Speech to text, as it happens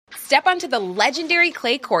Step onto the legendary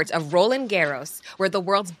clay courts of Roland Garros, where the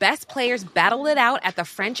world's best players battle it out at the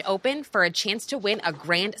French Open for a chance to win a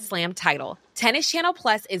Grand Slam title. Tennis Channel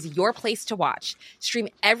Plus is your place to watch. Stream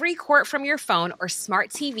every court from your phone or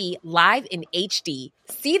smart TV live in HD.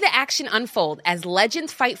 See the action unfold as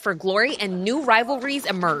legends fight for glory and new rivalries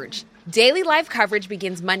emerge. Daily live coverage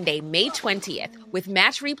begins Monday, May 20th, with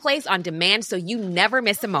match replays on demand so you never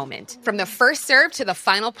miss a moment. From the first serve to the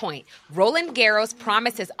final point, Roland Garros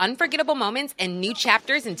promises unforgettable moments and new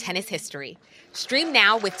chapters in tennis history. Stream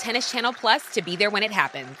now with Tennis Channel Plus to be there when it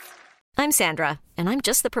happens. I'm Sandra, and I'm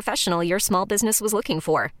just the professional your small business was looking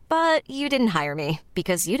for. But you didn't hire me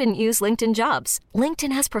because you didn't use LinkedIn Jobs.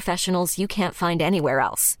 LinkedIn has professionals you can't find anywhere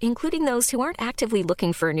else, including those who aren't actively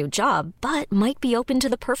looking for a new job, but might be open to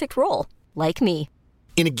the perfect role, like me.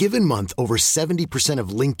 In a given month, over 70%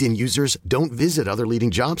 of LinkedIn users don't visit other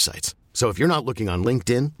leading job sites. So if you're not looking on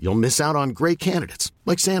LinkedIn, you'll miss out on great candidates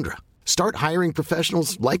like Sandra. Start hiring professionals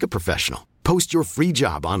like a professional. Post your free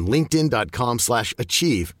job on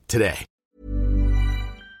linkedin.com/achieve today.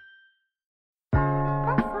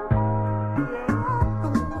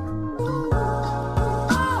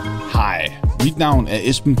 Hej, mit navn er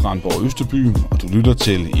Esben Brandborg Østerby, og du lytter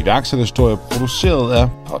til iværksætterhistorier produceret af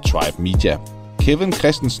Podtribe Media. Kevin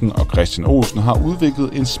Christensen og Christian Olsen har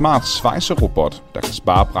udviklet en smart svejserobot, der kan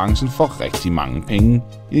spare branchen for rigtig mange penge.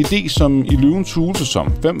 En idé, som i Løvens Hule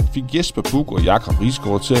sæson 5 fik Jesper Buch og Jakob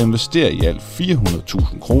Risgaard til at investere i alt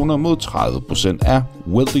 400.000 kroner mod 30% af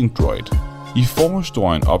Welding Droid. I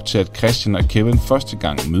forhistorien op til, at Christian og Kevin første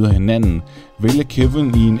gang møder hinanden, vælger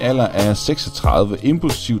Kevin i en alder af 36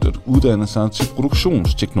 impulsivt at uddanne sig til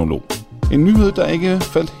produktionsteknolog. En nyhed, der ikke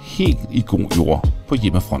faldt helt i god jord på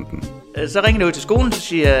hjemmefronten. Så ringer jeg ud til skolen, så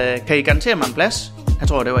siger jeg, kan I garantere mig en plads? Jeg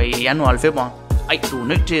tror, det var i januar eller februar. Ej, du er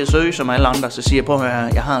nødt til at søge som alle andre. Så siger jeg, prøv at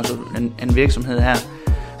høre, jeg har altså en virksomhed her.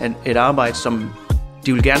 Et arbejde, som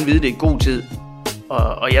de vil gerne vide det i god tid.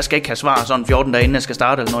 Og jeg skal ikke have svar sådan 14 dage inden jeg skal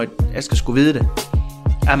starte, eller noget. Jeg skal sgu vide det.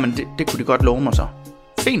 Jamen, det kunne de godt love mig så.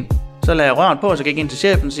 Fint. Så lader jeg røret på, og så gik jeg ind til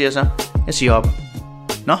chefen og siger så, jeg siger op.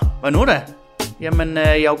 Nå, hvad nu da? Jamen,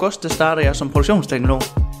 i august, der starter jeg som produktionsteknolog.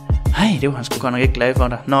 Hej, det var han sgu godt nok ikke glad for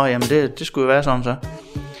dig. Nå, jamen, det skulle jo være sådan så.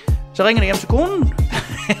 Så ringer jeg hjem til konen.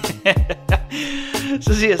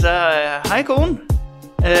 Så siger jeg så, hej kone.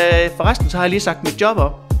 Forresten, så har jeg lige sagt mit job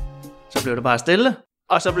op. Så blev det bare stille.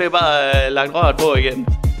 Og så blev jeg bare lagt røret på igen.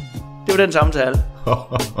 Det var den samtale.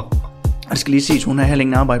 Jeg skal lige sige, at hun har heller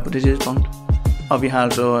ingen arbejde på det tidspunkt. Og vi har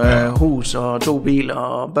altså hus og 2 biler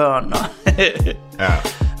og børn. Og Ja.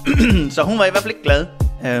 Så hun var i hvert fald ikke glad.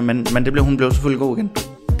 Men hun blev selvfølgelig god igen.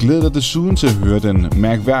 Glæder dig desuden til at høre den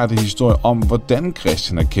mærkværdige historie om, hvordan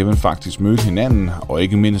Christian og Kevin faktisk mødte hinanden, og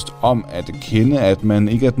ikke mindst om at erkende, at man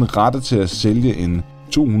ikke er den rette til at sælge en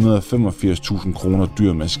 285.000 kroner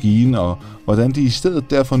dyr maskine, og hvordan de i stedet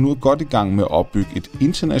derfor nu er godt i gang med at opbygge et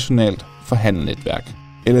internationalt forhandlernetværk.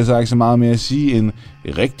 Ellers er ikke så meget mere at sige end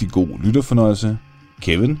rigtig god lytterfornøjelse.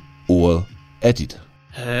 Kevin, ordet er dit.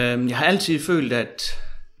 Jeg har altid følt,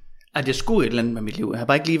 at jeg skulle et eller andet med mit liv. Jeg har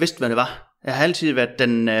bare ikke lige vidst, hvad det var. Jeg har altid været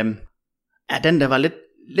den, der var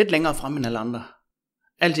lidt længere frem end alle andre.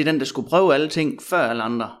 Altid den, der skulle prøve alle ting før alle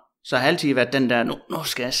andre. Så jeg har altid været den der, nu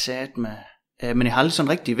skal jeg sætte med. Men jeg har aldrig sådan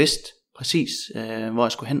rigtig vidst præcis, hvor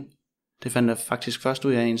jeg skulle hen. Det fandt jeg faktisk først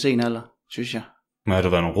ud af i en sen alder, synes jeg. Men har du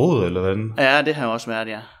været nogle råd, eller hvad? Ja, det har jeg også været,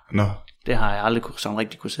 ja. Nå. Det har jeg aldrig sådan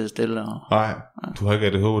rigtig kunne sidde stille. Nej, du har ikke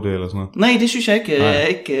ADHD eller sådan noget? Nej, det synes jeg ikke.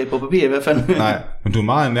 Ikke på papir i hvert fald. Nej, men du er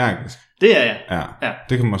meget energisk. Det er jeg. Ja,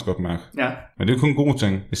 det kan man også godt mærke. Ja. Men det er kun gode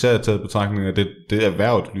ting. Især at tage betragtning af det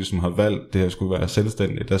erhverv, du ligesom har valgt, det her skulle være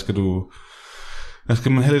selvstændigt. Der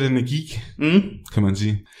skal man have lidt energi, kan man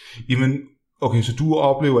sige. Jamen, okay, så du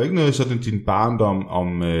oplever ikke noget sådan din barndom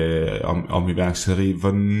om iværksætteri.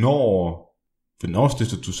 Hvornår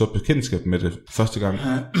stiftede du så bekendtskab med det første gang?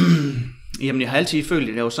 Jamen, jeg har altid følt,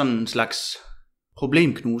 at jeg var sådan en slags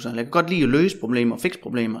problemknuser. Jeg kan godt lide at løse problemer, fikse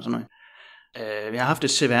problemer og sådan noget. Jeg har haft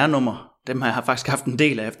et CVR-nummer. Dem har jeg faktisk haft en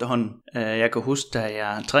del af efterhånden. Jeg kan huske, da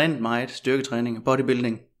jeg trænede meget, styrketræning og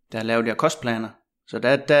bodybuilding, der lavede jeg kostplaner. Så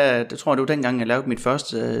der tror jeg, det var dengang, jeg lavede mit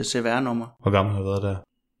første CVR-nummer. Hvor gammel har du været der?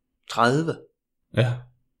 30. Ja.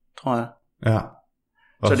 Tror jeg. Ja.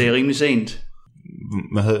 Så det er rimelig sent.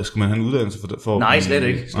 Skal man have en uddannelse for Nej, slet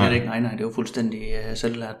ikke. Nej, det var fuldstændig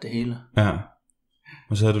selvlært det hele. Ja.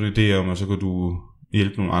 Og så havde du en idé om, at så kunne du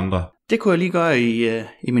hjælpe nogle andre. Det kunne jeg lige gøre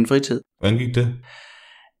i min fritid. Hvordan gik det?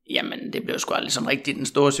 Jamen, det blev sgu aldrig sådan rigtig den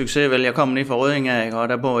store succes, vel. Jeg kom ned fra Rødding af, og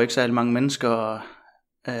der bor ikke særlig mange mennesker.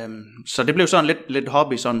 Så det blev sådan lidt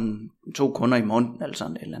hobby, sådan 2 kunder i måneden, eller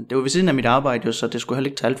sådan et eller andet. Det var ved siden af mit arbejde, så det skulle heller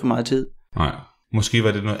ikke tage alt for meget tid. Nej, måske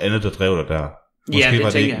var det noget andet, der drev dig der.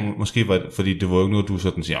 Måske var det, fordi det var jo ikke noget, du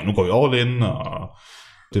sådan siger, nu går vi all in, og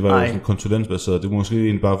det var jo sådan konsulentbaseret. Det var måske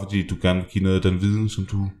egentlig bare, fordi du gerne vil give noget af den viden, som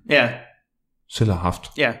du selv har haft.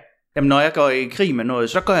 Ja, jamen når jeg går i krig med noget,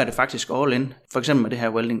 så gør jeg det faktisk all in. For eksempel med det her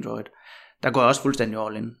welding droid. Der går jeg også fuldstændig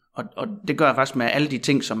all in. Og det gør jeg faktisk med alle de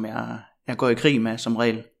ting, som jeg går i krig med som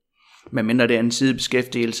regel. Medmindre det er en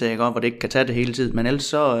sidebeskæftigelse, hvor det ikke kan tage det hele tiden. Men ellers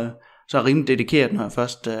så er jeg rimelig dedikeret, når jeg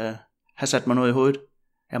først har sat mig noget i hovedet.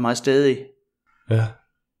 Jeg er meget stædig. Ja,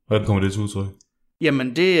 hvordan kommer det til udtryk?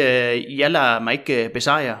 Jamen jeg lader mig ikke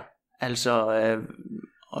besejre. Altså,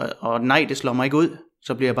 og nej, det slår mig ikke ud.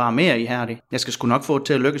 Så bliver jeg bare mere ihærdig. Jeg skal sgu nok få det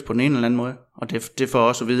til at lykkes på den ene eller anden måde. Og det får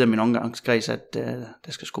også at vide af min omgangskreds, at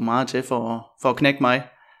der skal sgu meget til for at knække mig.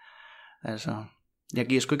 Altså, jeg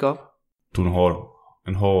giver sgu ikke op. Du er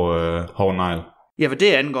en hård negl. Ja, hvad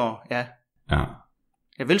det angår, ja. Ja.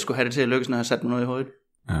 Jeg vil sgu have det til at lykkes, når jeg har sat mig noget i hovedet.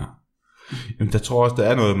 Ja. Jamen, der tror også, der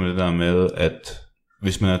er noget med det der med, at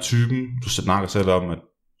hvis man er typen, du snakker selv om, at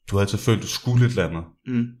du har altid følt, at du skulle et eller andet.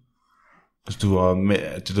 Mm. Altså,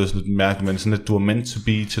 det er sådan lidt mærkeligt, men sådan, at du er meant to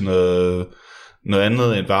be til noget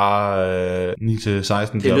andet end bare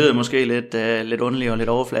 9-16. Det lyder måske lidt underligt og lidt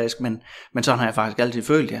overfladisk, men sådan har jeg faktisk altid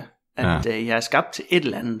følt, ja. At jeg er skabt til et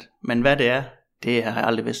eller andet, men hvad det er, det har jeg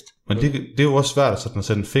aldrig vidst. Men det er jo også svært at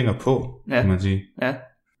sætte en finger på, kan man sige. Ja.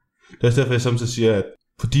 Det er også derfor, jeg samtidig siger, at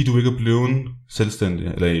fordi du ikke er blevet selvstændig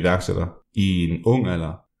eller iværksætter i en ung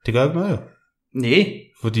alder, det gør ikke noget jo. Nej.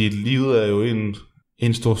 Fordi livet er jo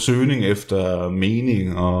en stor søgning efter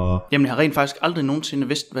mening og... Jamen, jeg har rent faktisk aldrig nogensinde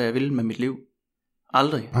vidst, hvad jeg ville med mit liv.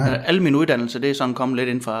 Aldrig. Alle mine uddannelser, det er sådan kommet lidt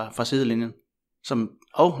ind fra sidelinjen. Som,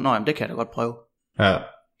 jamen, det kan jeg da godt prøve. Ja.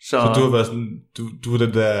 Så du har været sådan, du er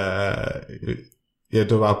den der... Ja,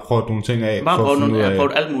 du har bare prøvet nogle ting af. Jeg har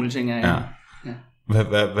prøvet alle mulige ting af. Ja.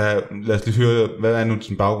 Lad os lige høre, hvad er nu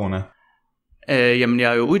din baggrund af? Jamen,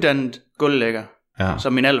 jeg er jo uddannet gulvlægger. Ja.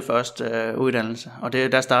 Som min allerførste uddannelse. Og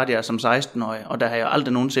der startede jeg som 16-årig, og der har jeg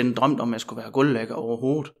aldrig nogensinde drømt om, at jeg skulle være gulvlægger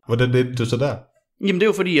overhovedet. Hvordan det du så der? Jamen det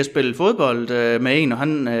var fordi, jeg spillede fodbold med en, og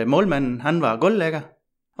målmanden, han var gulvlægger.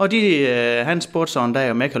 Og han spurgte sådan,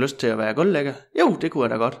 der om jeg ikke har lyst til at være gulvlægger. Jo, det kunne jeg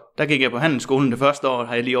da godt. Der gik jeg på handelsskolen det første år,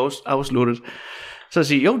 har jeg lige afsluttet. Så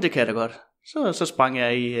siger jo, det kan jeg da godt. Så sprang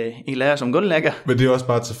jeg i lærer som gulvlægger. Men det er også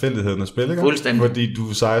bare tilfældigheden at spille, ikke? Fuldstændig. Fordi du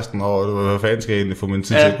er 16 år, og hvad fanden skal jeg egentlig få min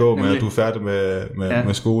tid til at gå med, at du er færdig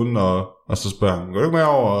med skolen, og så spørger han, går du ikke med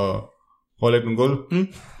over og prøve at lægge nogle gulv?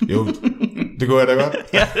 Jo, det går jeg da godt.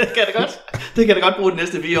 Ja, det kan jeg da godt. Det kan jeg da godt bruge de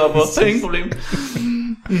næste 4 år på. Det er ingen problem.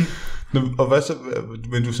 Og hvad så?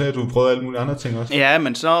 Men du sagde, at du prøvede alle mulige andre ting også. Ja,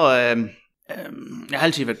 men så... jeg har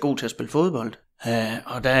altid været god til at spille fodbold.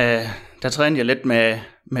 Og der trænede jeg lidt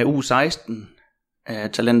med U16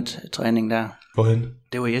 talenttræning der. Hvorhen?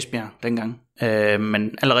 Det var i Esbjerg dengang.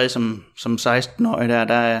 Men allerede som 16-årig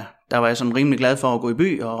der var jeg sådan rimelig glad for at gå i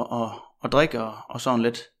by og drikke og sådan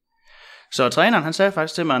lidt. Så træneren han sagde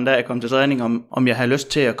faktisk til mig, da jeg kom til træning, om jeg havde lyst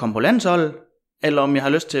til at komme på landsholdet, eller om jeg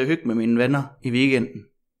havde lyst til at hygge med mine venner i weekenden.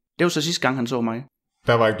 Det var så sidste gang han så mig.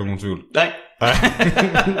 Der var ikke nogen tvivl. Nej.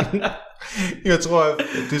 Jeg tror,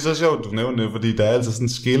 det er så sjovt, du nævner det, fordi der er altid sådan en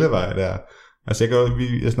skillevej der. Altså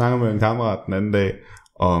jeg snakker med en kammerat den anden dag,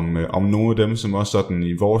 om nogle af dem, som også sådan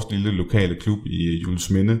i vores lille lokale klub i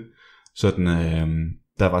Juelsminde, sådan,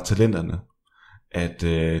 der var talenterne, at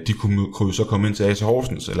de kunne så komme ind til AC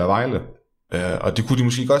Horsens eller Vejle. Og det kunne de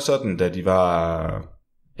måske godt sådan, da de var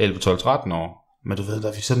 11, 12, 13 år. Men du ved, da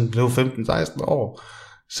vi sådan blev 15, 16 år,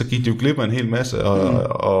 så gik det jo glip af en hel masse,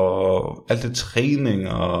 og alt det træning,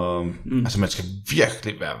 og altså man skal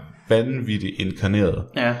virkelig være vanvittigt inkarneret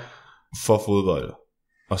for fodbold,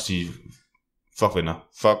 og sige, fuck venner,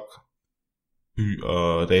 fuck by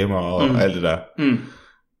og damer, og alt det der.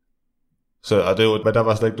 Så og der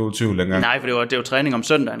var slet ikke noget tvivl dengang. Nej, for det var træning om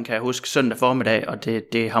søndagen, kan jeg huske, søndag formiddag, og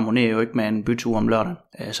det harmonerer jo ikke med en bytur om lørdagen.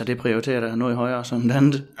 Så det prioriterer der noget højere som det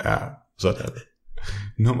andet. Ja, sådan.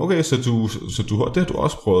 Nå, okay, så det har du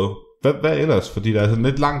også prøvet. Hvad ellers? Fordi der er sådan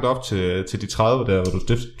lidt langt op til de 30 der, hvor du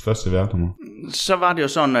stiftede dit første værktøj. Så var det jo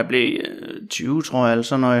sådan, at jeg blev 20, tror jeg, eller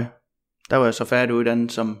sådan noget. Der var jeg så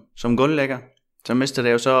færdiguddannet som gulvlægger. Så mistede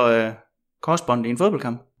jeg jo så korsbåndet i en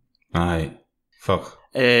fodboldkamp. Nej, fuck.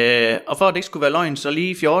 Og for at det ikke skulle være løgn, så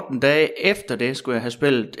lige 14 dage efter det, skulle jeg have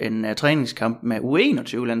spillet en træningskamp med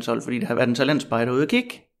U21-landshold, fordi der havde været en talentspejder ude at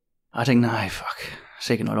kigge. Og jeg tænkte, nej, fuck,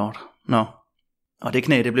 sikkert noget lort. Nå. Og det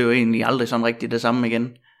knæ, det blev jo egentlig aldrig sådan rigtigt det samme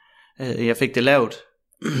igen. Jeg fik det lavet.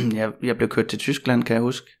 Jeg blev kørt til Tyskland, kan jeg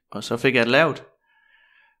huske. Og så fik jeg det lavet.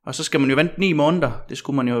 Og så skal man jo vente 9 måneder. Det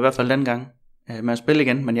skulle man jo i hvert fald dengang. Med at spille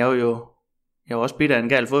igen. Men jeg var jo også bidt af en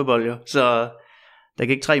gal fodbold jo. Så der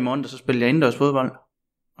gik 3 måneder, så spillede jeg indendørs fodbold.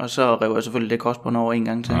 Og så rev jeg selvfølgelig det korsbånd over en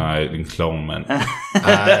gang til. Nej, det er en klovn, mand. Jamen,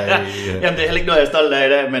 det er heller ikke noget, jeg er stolt af i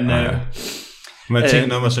dag, men... Man tænker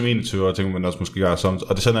noget med som 21 år, tænker man også måske gøre sådan.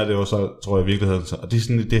 Og det sådan er det jo så, tror jeg, i virkeligheden. Og det er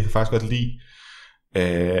sådan, det kan faktisk godt lide,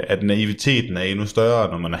 at naiviteten er endnu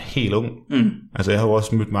større, når man er helt ung. Altså, jeg har jo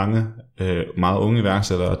også mødt mange meget unge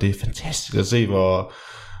iværksættere, og det er fantastisk at se, hvor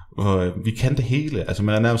vi kan det hele. Altså,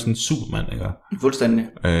 man er nærmest sådan en supermand, ikke? Fuldstændig.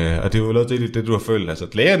 Og det er jo noget det, du har følt. Altså,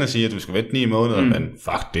 lægerne siger, at du skal vente 9 måneder, men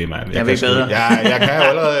fuck det, mand. Jeg ved bedre. Jeg kan jo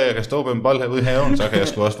allerede, jeg kan stå med en bold herude i haven, så kan jeg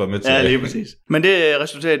sgu også være med til det. Ja, lige præcis. Men det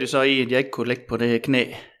resulterede så i, at jeg ikke kunne lægge på det knæ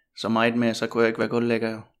så meget mere, så kunne jeg ikke være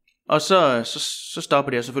gulvlægger. Og så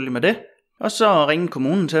stoppede jeg selvfølgelig med det. Og så ringede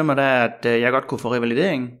kommunen til mig, der, at jeg godt kunne få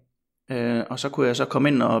revalidering. Og så kunne jeg så komme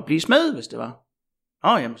ind og blive smed, hvis det var.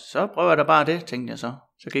 Jamen, så prøver jeg da bare det, tænkte jeg så.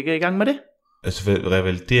 Så gik jeg i gang med det. Altså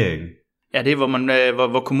revalidering? Ja, det er,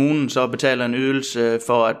 hvor kommunen så betaler en ydelse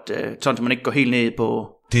for, at sådan at man ikke går helt ned på,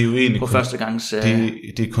 det er jo egentlig på førstegangs...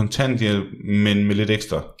 Det er kontanthjælp, men med lidt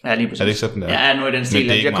ekstra. Ja, lige præcis. Er det ikke sådan der? Ja, nu er den stil.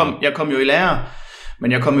 Jeg kom jo i lærer,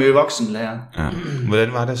 men jeg kom jo i voksenlærer. Ja.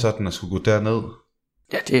 Hvordan var det sådan at skulle gå derned?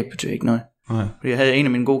 Ja, det betyder ikke noget. Nej. Fordi jeg havde en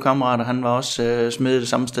af mine gode kammerater, han var også smedet det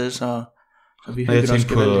samme sted, så vi hyggede også. Jeg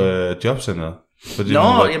tænkte på jobcenteret.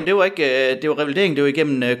 Jamen det var ikke, det var revalidering, det var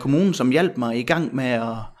igennem kommunen, som hjalp mig i gang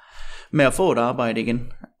med at få et arbejde igen,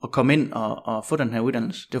 og komme ind og få den her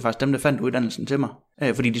uddannelse. Det var faktisk dem, der fandt uddannelsen til mig.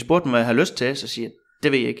 Fordi de spurgte mig, hvad jeg havde lyst til, så siger jeg,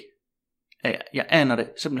 det ved jeg ikke. Jeg aner det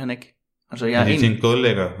simpelthen ikke. Altså, jeg er en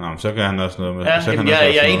gulvlægger. Nå, så kan han også noget med. Ja,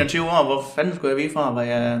 jeg er 21 år, hvor fanden skulle jeg vide fra, hvad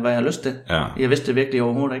jeg har lyst til? Ja. Jeg vidste det virkelig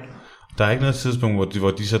overhovedet ikke. Der er ikke noget tidspunkt,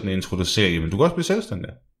 hvor de sådan introducerer, men du kan også blive selvstændig.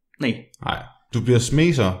 Nej. Du bliver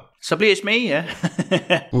smeser. Så bliver jeg smed, ja.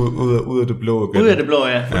 ud af det blå igen. Ud af det blå,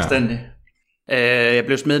 ja, fuldstændig. Ja. Jeg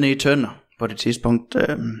blev smedet ned i Tønder på det tidspunkt.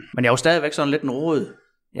 Men jeg var stadigvæk sådan lidt en rod.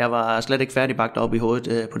 Jeg var slet ikke færdigbagt op i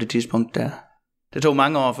hovedet på det tidspunkt der. Det tog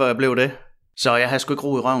mange år, før jeg blev det. Så jeg havde sgu ikke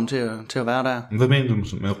ro i røven til at være der. Hvad mener du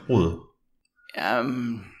med rod?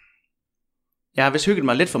 Jeg har vist hygget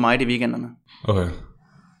mig lidt for meget i weekenderne. Okay.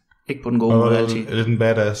 Ikke på den gode måde altid. Lidt en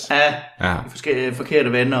badass. Ja.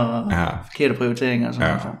 Forkerte venner og forkerte prioriteringer og sådan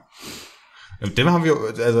noget. Jamen, dem har vi jo,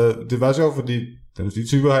 altså, det er meget sjovt, fordi de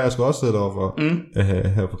typer har jeg sgu også siddet overfor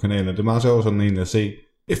her på kanalen. Det er meget sjovt sådan en at se.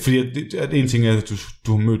 Fordi en ting er, at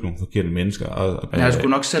du har mødt nogle forkerte mennesker. Jeg har sgu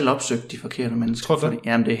nok selv opsøgt de forkerte mennesker. Tror du det?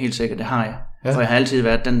 Jamen det er helt sikkert, det har jeg. Ja. For jeg har altid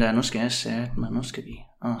været den der, nu skal jeg sætte mig, nu skal vi.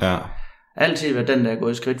 Ja. Altid været den der,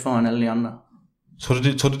 gået skridt foran alle de andre. Tror du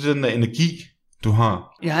det er den der energi, du har?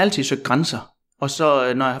 Jeg har altid søgt grænser. Og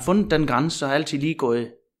så når jeg har fundet den grænse, så har jeg altid lige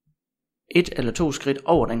gået 1 eller 2 skridt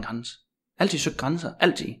over den grænse. Altid søgt grænser.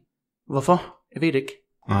 Altid. Hvorfor? Jeg ved det ikke.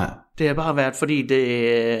 Nej. Det har bare været, fordi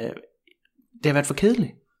det har været for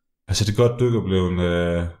kedeligt. Altså det er godt, du ikke er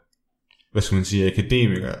blevet hvad skal man sige,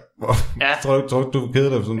 akademiker. Ja. Tror du var ked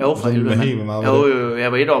dig sådan? Jo, for helvede. Jo,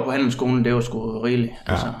 jeg var 1 år på handelsskolen, det var sgu rigeligt.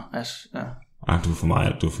 Ja. Altså, ja. Du er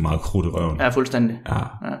for meget krudt i røven. Ja, fuldstændig.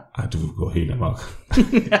 Ja. Du vil gå helt amok.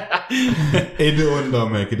 Endnu ondt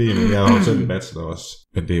om akademik. Jeg har jo selv en bachelor også.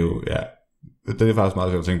 Men det er jo, det er faktisk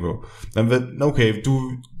meget sjovt at tænke på. Men okay,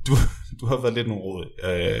 du har været lidt nogle råd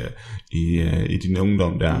i din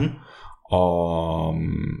ungdom der. Mm-hmm. Og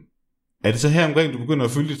er det så her omkring, du begynder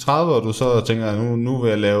at fylde de 30, og du så tænker, nu vil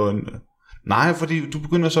jeg lave en... Nej, fordi du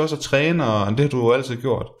begynder så også at træne, og det har du jo altid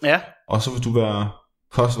gjort. Ja. Og så vil du være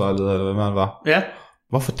kostvejleder, eller hvad man var. Ja.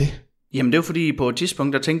 Hvorfor det? Jamen det var fordi, på et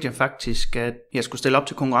tidspunkt, der tænkte jeg faktisk, at jeg skulle stille op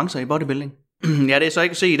til konkurrencer i bodybuilding. Ja, det er så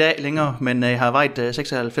ikke at se i dag længere, men jeg har vejet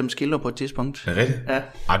 96 kilo på et tidspunkt. Er det rigtigt?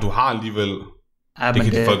 Ja. Du har alligevel... Ja, det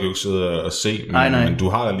kan de folk jo ikke sidde og se, men du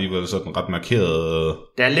har alligevel sådan ret markeret...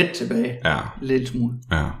 Det er lidt tilbage. Ja. Lidt smule.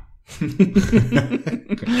 Ja.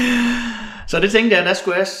 Så det tænkte jeg, der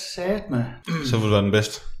skulle jeg sætte mig. Så ville du være den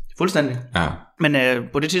bedste. Fuldstændig. Ja. Men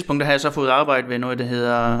på det tidspunkt, der har jeg så fået arbejde ved noget, der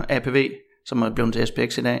hedder APV, som er blevet til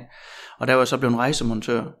SPX i dag. Og der var jeg så blevet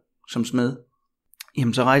rejsemontør som smed.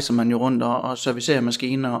 Jamen så rejser man jo rundt og servicerer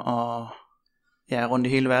maskiner og rundt i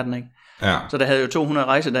hele verden, ikke? Ja. Så der havde jo 200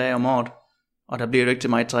 rejsedage om året. Og der bliver jo ikke til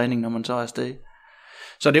meget træning, når man så er afsted.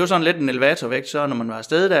 Så det er jo sådan lidt en elevatorvægt, så når man var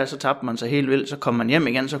afsted der, så tabte man sig helt vildt, så kom man hjem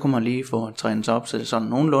igen, så kunne man lige få trænet sig op, så det sådan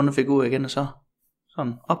nogenlunde figur igen, og så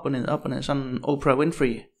sådan op og ned, sådan Oprah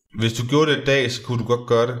Winfrey. Hvis du gjorde det i dag, så kunne du godt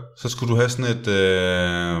gøre det. Så skulle du have sådan et,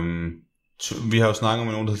 vi har jo snakket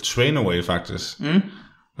med nogen, der hedder Trainaway faktisk,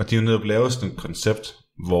 og de er jo nede og lave sådan et koncept,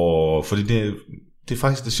 hvor, fordi det er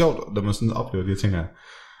faktisk det sjovt, når man sådan oplever de her ting her.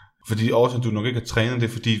 Fordi årsagen, du nok ikke har trænet, det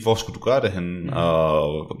er fordi, hvor skulle du gøre det henne,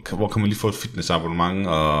 og hvor kan man lige få et fitnessabonnement,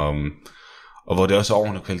 og hvor det også er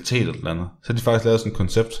ordentlig kvalitet eller andet. Så har de faktisk lavet sådan et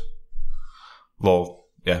koncept, hvor,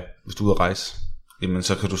 hvis du er ude at rejse jamen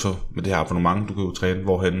så kan du så, med det her abonnement, du kan jo træne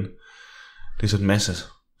hvorhenne. Det er så en masse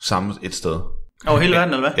samlet et sted. Over hele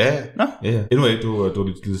verden, eller hvad? Ja. Nå? Ja. Anyway, du er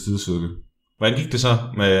lidt sidesøgende. Hvordan gik det så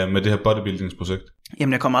med det her bodybuildingsprojekt?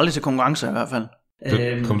 Jamen, jeg kommer aldrig til konkurrencer i hvert fald.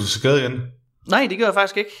 Kom du til skade igen? Nej, det gjorde jeg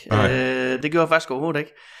faktisk ikke. Det gjorde jeg faktisk overhovedet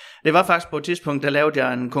ikke. Det var faktisk på et tidspunkt, der lavede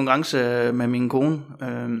jeg en konkurrence med min kone,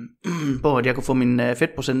 på at jeg kunne få min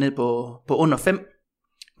fedtprocent ned på under 5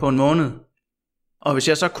 på en måned. Og hvis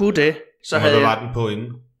jeg så kunne det, så havde hvad var den på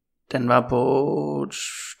inden? Den var på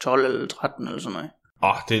 12 eller 13 eller sådan noget.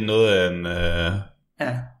 Det er noget af en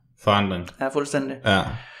forandring. Ja, fuldstændig. Ja.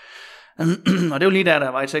 Og det var lige der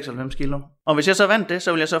var i 96 kilo. Og hvis jeg så vandt det,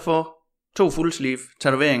 så ville jeg så få 2 full sleeve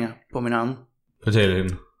tatoveringer på min arme.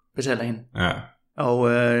 Betaler hende. Ja.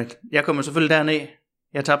 Og jeg kom selvfølgelig derned.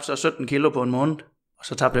 Jeg tabte så 17 kilo på en måned. Og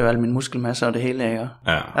så tabte jeg jo al min muskelmasse og det hele af.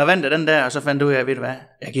 Jeg vandt den der, og så fandt ud af, ved du hvad,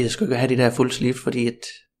 jeg gider sgu ikke have de der full sleeve, fordi at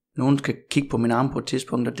nogen skal kigge på min arme på et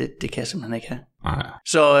tidspunkt, og det kan jeg simpelthen ikke have. Nej.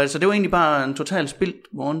 Så det var egentlig bare en total spildt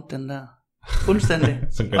morgen, den der. Fuldstændig.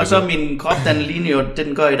 Og så min krop, den ligner jo,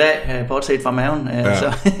 den går i dag, bortset fra maven.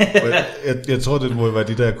 Så. jeg tror, det må være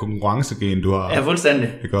de der konkurrencegen, du har. Ja,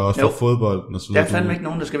 fuldstændig. Det gør også for fodbolden og så videre. Der er fandme ikke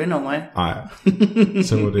nogen, der skal vinde over mig. Nej.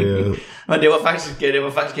 Så var det... Men det var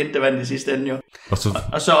faktisk ikke, der vandt i sidste ende jo.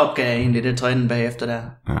 Og så opgav jeg egentlig det træning bagefter der.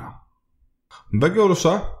 Ja. Men hvad gjorde du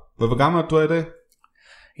så? Hvor gammel er du i dag?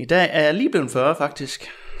 I dag er jeg lige blevet 40 faktisk.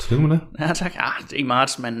 Tillykke med det. Ja, tak. Det er i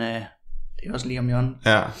marts, men det er også lige om hjørnet.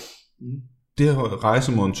 Ja. Det her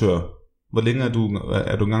rejsemontør, hvor længe er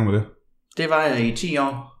du i gang med det? Det var jeg i 10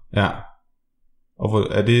 år. Ja. Og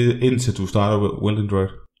er det indtil du starter Wild and Dread?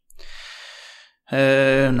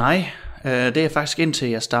 Nej, det er faktisk indtil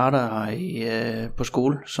jeg starter på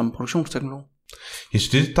skole som produktionsteknolog. Ja, så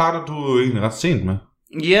det starter du jo egentlig ret sent med.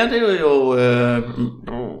 Ja, det er jo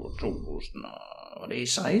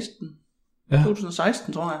 2016. Ja.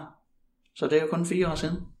 2016 tror jeg. Så det er jo kun 4 år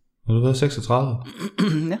siden. Har du været 36?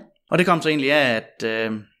 Ja. Og det kom så egentlig af, at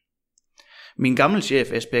min gamle chef,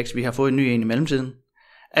 SPX, vi har fået en ny en i mellemtiden.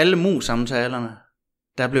 Alle mus-samtalerne,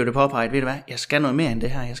 der blev det påpeget, ved du hvad, jeg skal noget mere end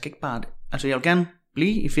det her. Jeg skal ikke bare det. Altså, jeg vil gerne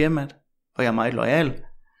blive i firmaet, og jeg er meget loyal.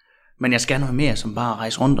 Men jeg skal noget mere, som bare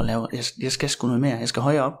rejse rundt og lave. Jeg skal sgu noget mere. Jeg skal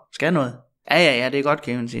højere op. Skal noget. Ja, det er godt,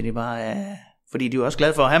 Kevin, siger de bare. Fordi de var også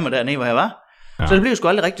glade for at have mig dernede, hvor jeg var. Ja. Så det blev sgu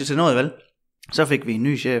aldrig rigtigt til noget, vel? Så fik vi en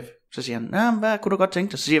ny chef. Så siger han, hvad kunne du godt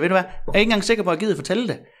tænke dig? Så siger jeg, ved du hvad, jeg er ikke engang sikker på, at jeg gider fortælle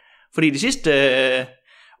det. Fordi de sidste 8-10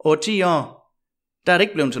 år, der er det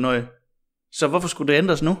ikke blevet til noget. Så hvorfor skulle det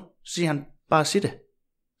ændres nu? Så siger han, bare sig det.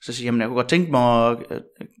 Så siger jeg, jeg kunne godt tænke mig,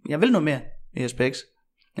 jeg vil noget mere i SPX.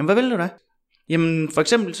 Jamen, hvad vil du da? Jamen, for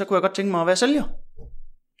eksempel, så kunne jeg godt tænke mig at være sælger.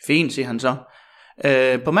 Fint, siger han så.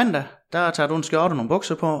 På mandag, der tager du en skjorte og nogle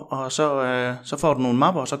bukser på, og så får du nogle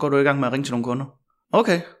mapper, og så går du i gang med at ringe til nogle kunder.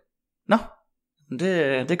 Okay. Nå,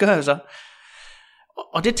 det gør jeg så.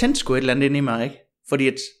 Og det tændte sgu et eller andet ind i mig, ikke? Fordi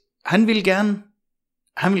at han ville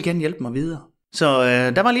gerne hjælpe mig videre. Så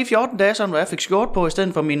der var lige 14 dage, sådan, hvor jeg fik skjort på, i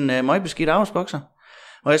stedet for min møgbeskidte arbejdsbokser.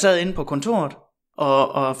 Og jeg sad inde på kontoret,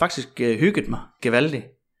 og faktisk hyggede mig gevaldigt.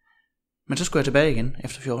 Men så skulle jeg tilbage igen,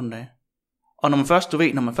 efter 14 dage. Og når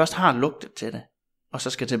man først har lugtet til det, og så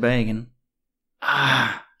skal tilbage igen.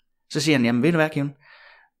 Så siger han, jamen ved du hvad, Kevin?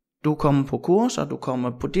 Du kommer på kurser, du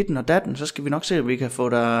kommer på ditten og datten, så skal vi nok se, at vi kan få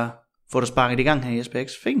dig sparket i gang her i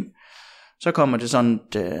SPX. Fint. Så kommer det sådan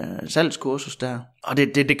et salgskursus der. Og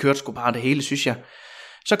det kørte sgu bare det hele, synes jeg.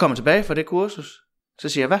 Så kommer jeg tilbage fra det kursus. Så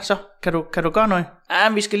siger jeg, hvad så? Kan du gøre noget?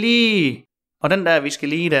 Vi skal lige. Og den der, vi skal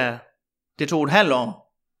lige der, det tog et halvt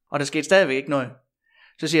år. Og der skete stadigvæk ikke noget.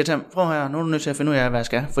 Så siger jeg til ham, prøv her, nu er du nødt til at finde ud af, hvad jeg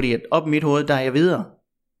skal. Fordi at op i mit hoved, der er jeg videre.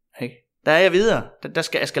 Ikke? Der er jeg videre.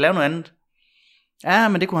 Jeg skal lave noget andet.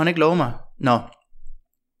 Men det kunne han ikke love mig. Nå.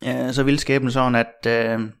 Så ville skæbnen sådan, at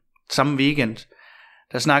samme weekend,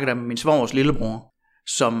 der snakkede jeg med min svogers lillebror,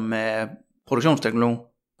 som er produktionsteknolog.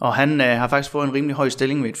 Og han har faktisk fået en rimelig høj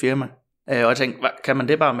stilling ved et firma. Og jeg tænkte, kan man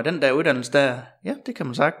det bare med den der uddannelse der? Ja, det kan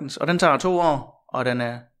man sagtens. Og den tager 2 år, og den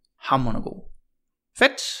er hamrende god.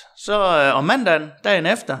 Fedt. Så om mandagen, dagen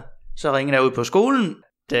efter, så ringer jeg ud på skolen.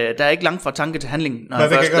 Der er ikke langt fra tanke til handling. Når det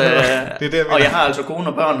først, det er det, og jeg har altså kone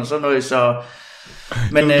og børn og sådan noget, så...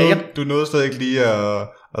 Men, du nåede stadig ikke lige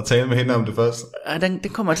at tale med hende om det først. Den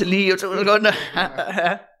kommer til lige 2 sekunder.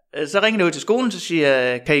 Så ringer jeg ud til skolen, så siger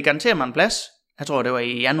jeg, kan I garantere mig en plads? Jeg tror, det var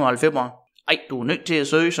i januar eller februar. Du er nødt til at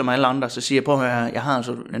søge som alle andre. Så siger jeg, prøv at høre, jeg har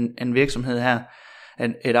altså en virksomhed her,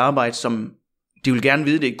 et arbejde, som de vil gerne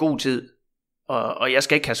vide det i god tid. Og jeg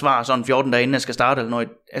skal ikke have svar sådan 14 dage inden jeg skal starte, eller noget,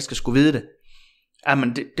 jeg skal sgu vide det.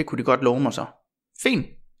 Men det kunne de godt love mig så. Fint.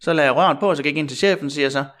 Så lader jeg røret på, og så gik jeg ind til chefen og siger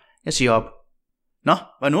så, jeg siger op. Nå,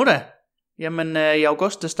 hvad nu da? Jamen, i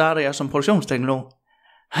august, der starter jeg som produktionsteknolog.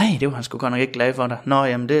 Hej, det var han sgu godt nok ikke glad for dig. Nå,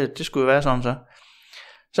 jamen, det skulle jo være sådan så.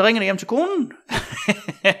 Så ringer jeg hjem til konen.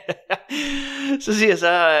 Så siger jeg så,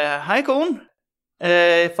 hej kone.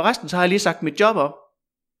 Forresten, så har jeg lige sagt mit job op.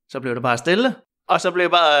 Så blev det bare stille. Og så blev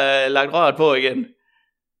jeg bare lagt røret på igen.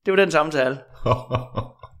 Det var den samtale.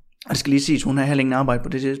 Og det skal lige siges, hun har heller ingen arbejde på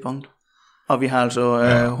det tidspunkt. Og vi har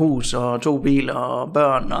altså hus og 2 biler og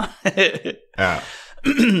børn. Og ja.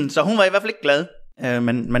 Så hun var i hvert fald ikke glad.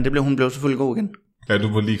 Men hun blev selvfølgelig god igen. Ja, du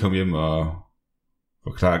må lige komme hjem og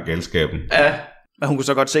forklare galskaben. Ja, men hun kunne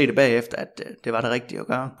så godt se det bagefter, at det var det rigtige at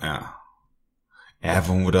gøre. Ja. Ja,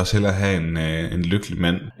 for hun ville også hellere have en lykkelig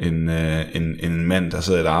mand, en mand, der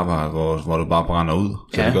sidder i et arbejde, hvor du bare brænder ud,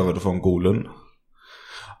 så det gør, at du får en god løn.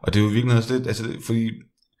 Og det er jo virkelig også lidt, altså, fordi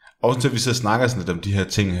også til vi sidder og snakker sådan lidt om de her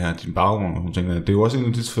ting her, din baggrund og sådan ting, det er jo også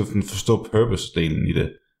egentlig for at forstå purpose-delen i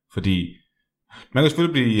det. Fordi man kan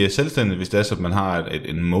selvfølgelig blive selvstændig, hvis det er så, at man har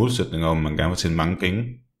en målsætning om, at man gerne vil tjene mange penge.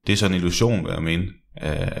 Det er så en illusion, hvad jeg mener,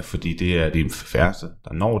 fordi det er de færreste,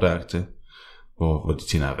 der når der til, hvor de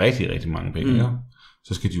tjener rigtig, rigtig mange penge. Ja.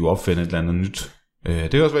 Så skal de jo opfinde et eller andet nyt.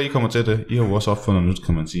 Det er også, hvad I kommer til det. I har jo også opfundet nyt,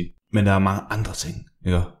 kan man sige. Men der er mange andre ting.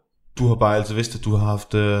 Ja. Du har bare altid vidst, at du har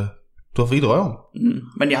haft frit røven.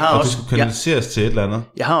 Men jeg har og også, det skulle kanaliseres til et eller andet.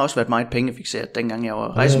 Jeg har også været meget pengefikseret, dengang jeg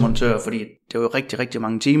var rejsemontør, fordi det var jo rigtig, rigtig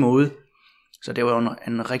mange timer ude. Så det var jo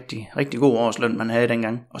en rigtig, rigtig god årsløn, man havde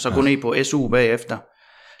dengang. Og så gå ned på SU bagefter.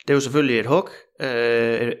 Det er jo selvfølgelig et hug,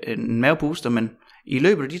 en mavepuster, men i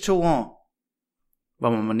løbet af de 2 år, hvor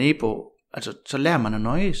man var nede på, altså, så lærer man at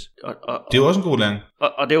nøjes. Det er jo også en god læring.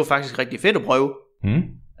 Og det er jo faktisk rigtig fedt at prøve.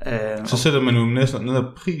 Så sætter man jo næsten ned af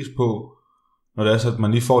pris på, når det er så, at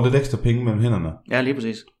man lige får lidt ekstra penge mellem hænderne. Ja, lige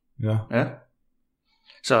præcis. Ja.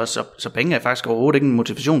 Så penge er faktisk overhovedet ikke en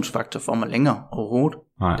motivationsfaktor for mig længere overhovedet.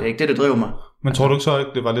 Nej. Det er ikke det, der driver mig. Men tror du ikke så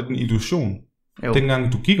ikke, det var lidt en illusion? Jo.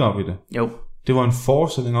 Dengang du gik op i det? Jo. Det var en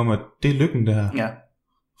forestilling om, at det er lykken, det her. Ja.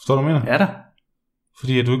 Forstår du, hvad jeg mener? Ja da.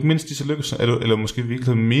 Fordi er du ikke mindst lige så lykkelig, eller måske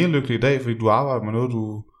virkelig mere lykkelig i dag, fordi du arbejder med noget,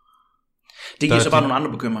 du... Det giver så bare nogle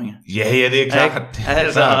andre bekymringer. Ja, det er klart.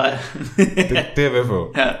 Det er ved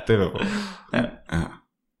på. Ja. Det er ved på. Ja.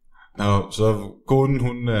 Nå, så konen,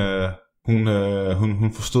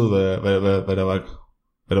 hun forstod, hvad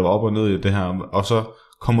der var op og ned i det her, og så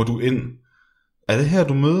kommer du ind. Er det her,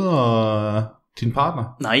 du møder din partner?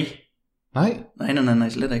 Nej. Nej,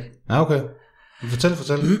 slet ikke. Ja, okay. Fortæl.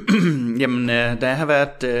 Jamen, da jeg har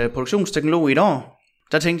været produktionsteknolog i et år,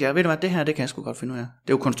 der tænkte jeg, ved du hvad, det her, det kan jeg sgu godt finde ud af. Det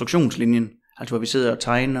er jo konstruktionslinjen, altså hvor vi sidder og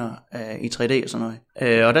tegner i 3D og sådan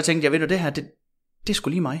noget. Og der tænkte jeg, ved du, det her, det er sgu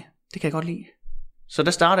lige mig. Det kan jeg godt lide. Så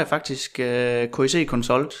der startede jeg faktisk KIC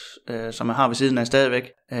Consult, som jeg har ved siden af stadigvæk,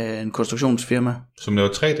 en konstruktionsfirma. Som laver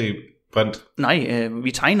 3D-print? Nej,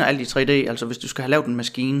 vi tegner alt i 3D, altså hvis du skal have lavet en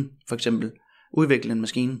maskine, for eksempel, udvikle en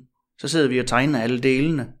maskine, så sidder vi og tegner alle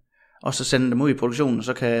delene, og så sender dem ud i produktionen, og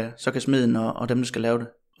så kan smeden og dem, der skal lave det.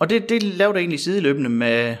 Og det lavede jeg egentlig sideløbende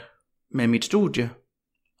med mit studie.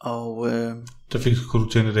 Og der kunne du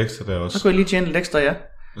tjene lidt ekstra der også? Så kunne jeg lige tjene lidt ekstra, ja.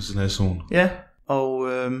 Med sådan en zone. Ja, og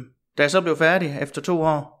da jeg så blev færdig efter 2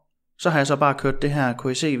 år, så har jeg så bare kørt det her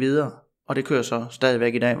KIC videre. Og det kører så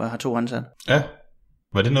stadigvæk i dag, hvor jeg har 2 ansatte. Ja.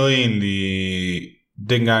 Var det noget egentlig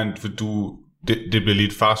dengang, for det blev lige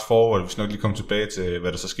et fast forward, hvis nok lige komme tilbage til,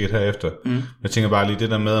 hvad der så skete herefter. Jeg tænker bare lige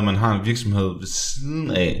det der med, at man har en virksomhed ved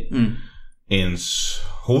siden af ens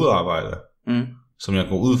hovedarbejde, som jeg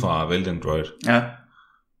går ud fra at vælge Android. Ja.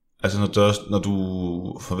 Altså når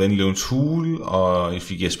du forventer Løvens Hule, og I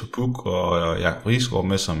fik Jesper Buch og Jacob Risgaard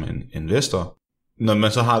med som en investor, når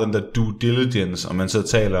man så har den der due diligence, og man så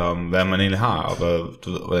taler om, hvad man egentlig har, og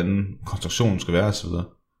hvordan konstruktionen skal være osv.,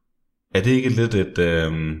 er det ikke lidt et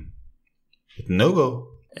no-go?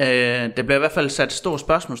 Det blev i hvert fald sat et stort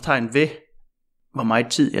spørgsmålstegn ved, hvor meget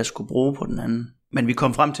tid jeg skulle bruge på den anden. Men vi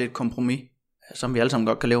kom frem til et kompromis, som vi alle sammen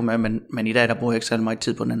godt kan leve med, men i dag der bruger jeg ikke særlig meget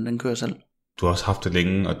tid på den anden, den kører selv. Du har også haft det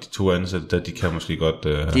længe, og de 2 ansatte, der, de kan måske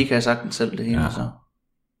godt... De kan sagtens selv det hele, så.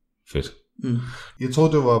 Fedt. Jeg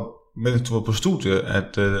troede, det var, mens du var på studie,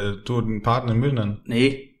 at du var din partner i Midtjylland.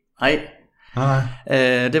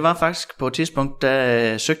 Nej. Det var faktisk på et tidspunkt,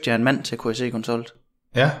 der søgte jeg en mand til KIC Consult.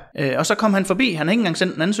 Ja. Og så kom han forbi. Han har ikke engang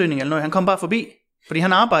sendt en ansøgning eller noget. Han kom bare forbi, fordi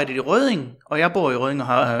han arbejdede i Rødding, og jeg bor i Rødding og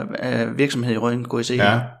har virksomhed i Rødding, KIC.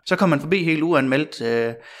 Ja. Så kom han forbi helt uanmeldt,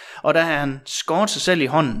 og der havde han skåret sig selv i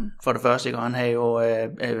hånden for det første, og han havde jo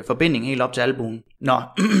forbinding helt op til albuen. Nå,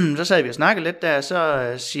 så sad vi og snakkede lidt der,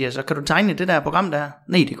 så siger jeg så, kan du tegne det der program der?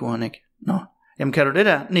 Nej, det kunne han ikke. Nå, jamen kan du det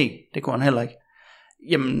der? Nej, det kunne han heller ikke.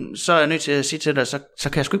 Jamen, så er jeg nødt til at sige til dig, så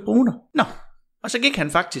kan jeg sgu ikke bruge det. Nå, Og så gik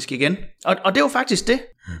han faktisk igen. Og det var faktisk det.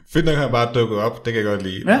 Fedt nok, han bare dukket op. Det kan jeg godt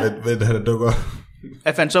lide. Ja. Ved han dukker op.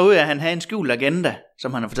 Jeg fandt så ud af, at han havde en skjult agenda,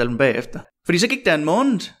 som han har fortalt dem bagefter. Fordi så gik der en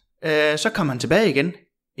måned, så kom han tilbage igen.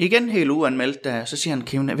 Igen helt uanmeldt. Så siger han,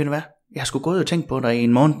 Kevin, ved du hvad? Jeg har sgu gået og tænkt på dig i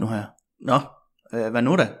en måned nu her. Nå, hvad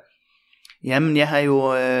nu da? Jamen, jeg har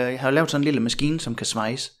jo lavet sådan en lille maskine, som kan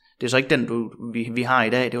svejse. Det er så ikke den, vi har i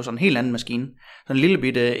dag. Det er jo sådan en helt anden maskine. Sådan en lille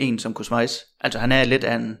bitte en, som kunne svejse. Altså, han er lidt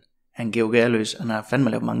af en Georg Gerløs. Han har fandme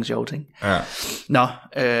lavet mange sjove ting. Ja. Nå,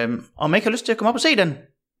 om jeg ikke har lyst til at komme op og se den? Jeg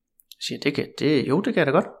siger, det kan jeg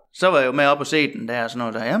da godt. Så var jeg jo med op og se den der, og sådan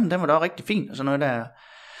noget der. Jamen, den var da rigtig fin, og sådan noget der.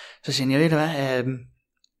 Så siger jeg, ved du hvad,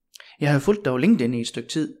 jeg har jo fulgt dig jo LinkedIn i et stykke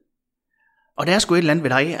tid. Og der er sgu et eller andet ved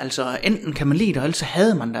dig, altså enten kan man lide dig, eller så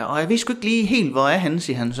hader man dig. Og jeg ved sgu ikke lige helt, hvor er han,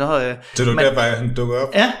 siger han. Så det er derfor, han dukker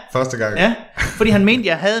op første gang. Ja, fordi han mente,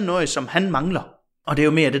 jeg havde noget, som han mangler. Og det er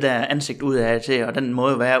jo mere det der ansigt udad til, og den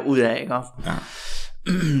måde at være udad, ikke? Ja.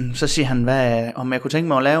 Så siger han, om jeg kunne tænke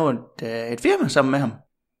mig at lave et firma sammen med ham.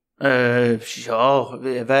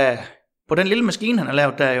 Hvad? På den lille maskine, han har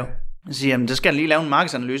lavet der jo. Jeg siger, jamen, der skal han lige lave en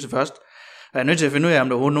markedsanalyse først. Og jeg er nødt til at finde ud af, om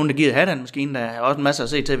der er nogen, der gider have den maskine. Der er også en masse at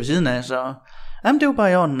se til ved siden af, så jamen, det var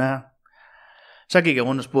bare i orden der. Så gik jeg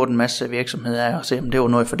rundt og spurgte en masse virksomheder og se, om det var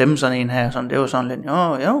noget for dem, sådan en her. Sådan, det var sådan lidt,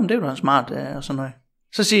 jo, det var da smart og sådan noget.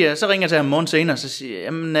 Så ringer jeg til ham en måned senere, og så siger jeg,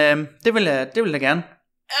 jamen, det vil jeg gerne.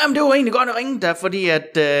 Jamen, det var egentlig godt at ringe der, fordi at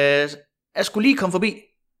jeg skulle lige komme forbi.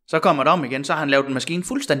 Så kommer det om igen, så har han lavet en maskine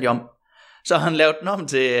fuldstændig om. Så har han lavet den om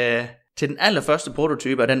til den allerførste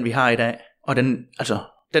prototype af den, vi har i dag. Og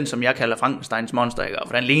den som jeg kalder Frankensteins monster, ikke?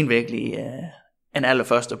 For den ligner virkelig en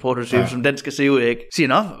allerførste prototype, som den skal se ud, ikke? Siger,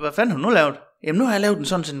 nå, hvad fanden har du nu lavet? Jamen, nu har jeg lavet den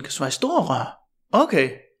sådan, så den kan svare store rør. Okay.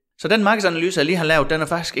 Så den markedsanalyse, jeg lige har lavet, den er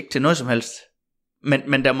faktisk ikke til noget som helst.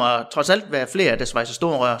 Men der må trods alt være flere, der svejser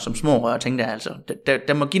store rør som små rør, tænkte jeg altså.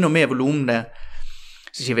 Der må give noget mere volumen der.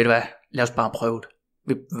 Så siger jeg, ved du hvad, lad os bare prøve det.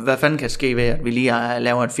 Hvad fanden kan ske ved, at vi lige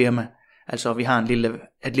laver et firma? Altså, vi har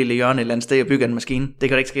et lille hjørne et eller andet sted og bygger en maskine. Det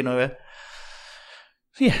kan der ikke ske noget ved.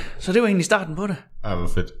 Ja, så det var egentlig starten på det. Ej, hvor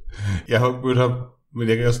fedt. Jeg har ikke mødt ham, men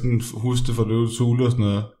jeg kan også sådan huske det fra Løvens Hule og sådan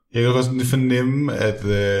noget. Jeg kan også sådan fornemme, at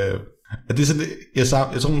det er sådan, jeg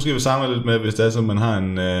tror måske, jeg vil samle lidt med, hvis det er sådan, man har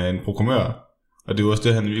en programmør. Og det er jo også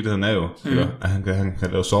det, han i virkeligheden er jo. At han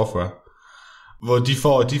kan lave software. Hvor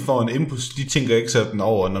de får en input, de tænker ikke sådan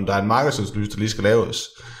over, når der er en markedsanalyse, der lige skal laves.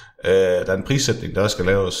 Der er en prissætning, der også skal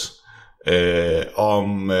laves.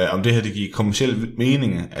 Om det her, det giver kommerciel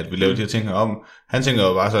mening, at vi laver de her ting her om. Han tænker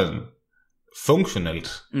jo bare sådan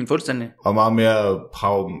funktionelt. Fuldstændig. Og meget mere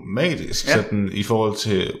pragmatisk sådan, i forhold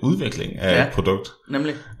til udvikling af et produkt.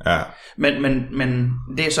 Nemlig. Ja. Men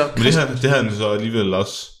det er så... Men det har han så alligevel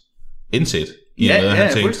også indset.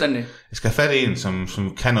 Fuldstændig. Jeg skal have fat i en,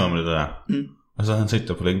 som kan noget med det der. Og så har han set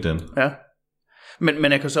der på LinkedIn. Ja.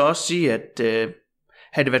 Men jeg kan så også sige, at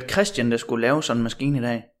havde det været Christian, der skulle lave sådan en maskine i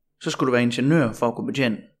dag, så skulle du være ingeniør for at kunne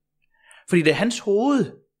betjene. Fordi det er hans hoved,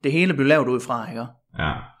 det hele blev lavet ud fra, ikke?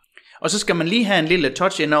 Ja. Og så skal man lige have en lille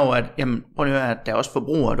touch ind over, at jamen, prøv at høre, at der er også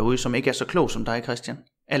forbrugere derude, som ikke er så klog som dig, Christian.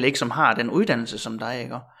 Eller ikke som har den uddannelse som dig,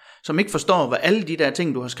 ikke? Som ikke forstår, hvad alle de der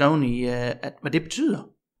ting, du har skrevet i, hvad det betyder.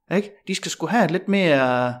 Ikke? De skal sgu have lidt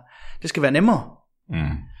mere, det skal være nemmere.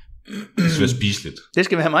 Det skal være spiseligt. Det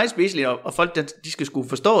skal være meget spiseligt, og folk, de skal sgu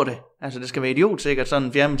forstå det. Altså, det skal være idiotsikkert, sådan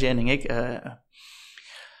en fjernbetjening, ikke?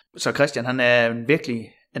 Så Christian, han er virkelig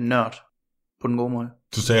en nørd på den gode måde.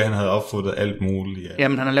 Du sagde, at han havde opfundet alt muligt. Ja.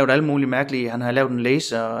 Jamen, han har lavet alt muligt mærkeligt. Han har lavet en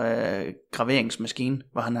laser-graveringsmaskine,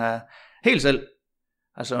 hvor han har helt selv,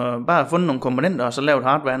 altså bare fundet nogle komponenter, og så lavet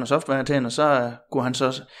hardware og software til hende, og så kunne han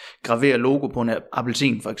så gravere logo på en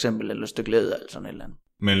appelsin, for eksempel, eller et stykke læder, eller sådan et eller andet.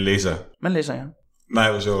 Men læser? Man læser, ja.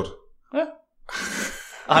 Nej, hvor sjovt. Ja.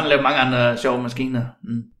 Og han har lavet mange andre sjove maskiner.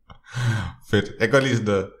 Fedt. Jeg kan godt lide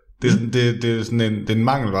sådan noget. Det er sådan det er en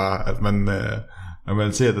mangelvare, at når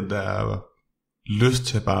man ser den der lyst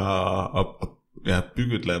til bare at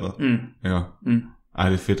bygge et eller andet. Ja. Ej,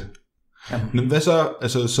 det er fedt. Jamen. Men hvad så?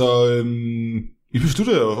 Altså, I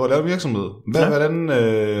beslutter jo for at lave virksomhed. Hvordan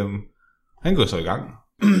han går så i gang?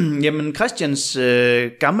 Jamen, Christians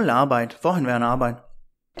gamle arbejde, forhenværende arbejde,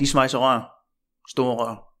 de svejser rør, store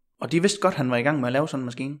rør. Og de vidste godt, han var i gang med at lave sådan en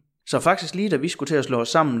maskine. Så faktisk lige da vi skulle til at slå os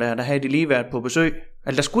sammen, der havde de lige været på besøg.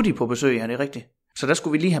 Altså der skulle de på besøg, ja, det er rigtigt. Så der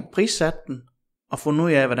skulle vi lige have prissat den, og fundet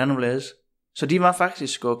ud af, hvordan den lades. Så de var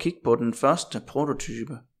faktisk at kigge på den første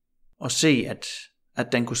prototype, og se,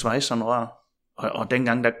 at den kunne svejse sådan rør. Og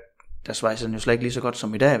dengang, der svejser den jo slet ikke lige så godt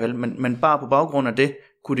som i dag, vel? Men bare på baggrund af det,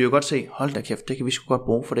 kunne de jo godt se, hold da kæft, det kan vi sgu godt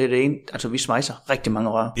bruge, for det er det ene, altså vi svejser rigtig mange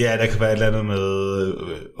rør. Ja, der kan være et eller andet med,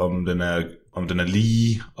 om den er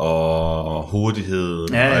lige, og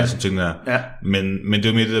hurtigheden, og alle sådan ting der. Ja. Men det er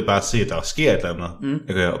jo mere det, der bare at se, at der sker et eller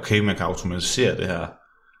andet. Okay, man kan automatisere det her.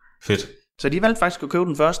 Fedt. Så de valgte faktisk at købe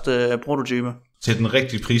den første prototype. Til den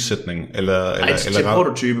rigtige prissætning? Til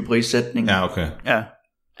prototype prissætning. Ja, okay. Ja,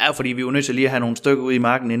 fordi vi er jo nødt til lige at have nogle stykker ude i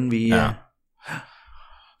marken, inden vi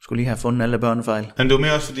skulle lige have fundet alle børnefejl. Men det var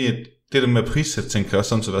mere også fordi, at det der med prissætning kan også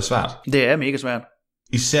sådan set være svært. Det er mega svært.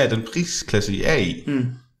 Især den prisklasse, I er i.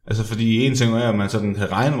 Altså fordi en ting er, at man sådan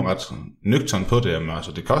kan regne ret nøgtern på det, men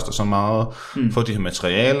altså det koster så meget for de her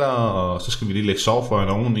materialer, og så skal vi lige lægge software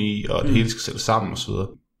oveni, og det hele skal sætte sammen og så videre.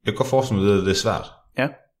 Jeg kan godt forestille mig, at det er svært. Ja,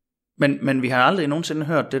 men vi har aldrig nogensinde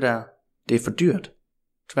hørt det der, det er for dyrt.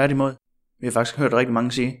 Tværtimod. Vi har faktisk hørt rigtig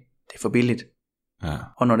mange sige, det er for billigt. Ja.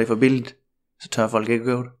 Og når det er for billigt, så tør folk ikke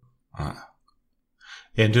købe det. Nej.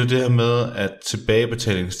 Ja, det er jo det her med, at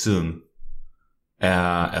tilbagebetalingstiden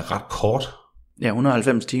er ret kort. Ja,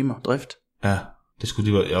 190 timer drift. Ja, det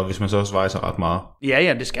skulle de være, og hvis man så også vejer sig ret meget.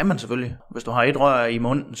 Ja, det skal man selvfølgelig. Hvis du har et rør i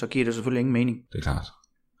munden, så giver det selvfølgelig ingen mening. Det er klart.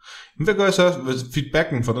 Men hvad gør jeg så?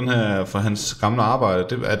 Feedbacken for hans gamle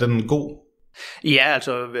arbejde, er den god? Ja,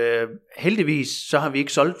 altså heldigvis så har vi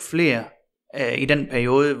ikke solgt flere i den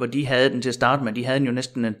periode, hvor de havde den til at starte med. De havde den jo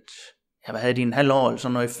næsten en halv år eller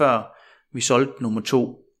sådan noget før vi solgte nummer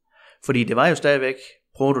 2. Fordi det var jo stadigvæk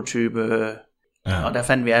prototype, og der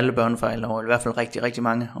fandt vi alle børnefejl, og i hvert fald rigtig, rigtig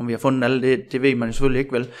mange. Om vi har fundet alle, det ved man jo selvfølgelig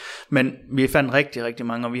ikke vel. Men vi fandt rigtig, rigtig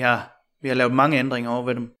mange, og vi har lavet mange ændringer over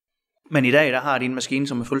ved dem. Men i dag, der har de en maskine,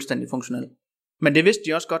 som er fuldstændig funktionel. Men det vidste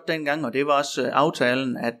de også godt dengang, og det var også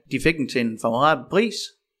aftalen, at de fik den til en favorabel pris.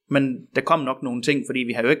 Men der kom nok nogle ting, fordi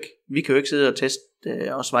vi kan jo ikke sidde og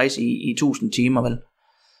teste og svejse i 1000 timer, vel?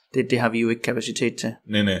 Det har vi jo ikke kapacitet til.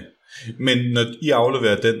 Nej. Men når I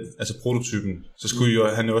afleverer den, altså prototypen, så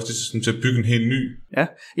skulle han jo også sådan til at bygge en helt ny. Ja,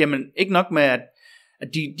 jamen ikke nok med, at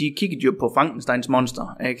de kiggede jo på Frankensteins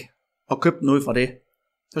monster, ikke? Og købte den ud fra det.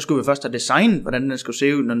 Så skulle vi først have designet, hvordan den skulle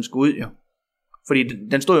se ud, når den skulle ud, jo. Fordi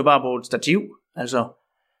den stod jo bare på et stativ. Altså,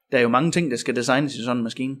 der er jo mange ting, der skal designes i sådan en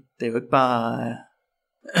maskine. Det er jo ikke bare...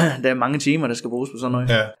 der er mange timer, der skal bruges på sådan noget.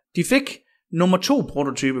 Ja. De fik nummer 2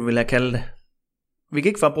 prototype, vil jeg kalde det. Vi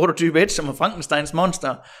gik fra prototype 1, som var Frankensteins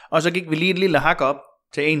monster, og så gik vi lige et lille hak op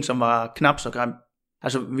til en, som var knap så grim.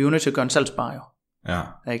 Altså, vi var nødt til at gøre en salgsbar, jo.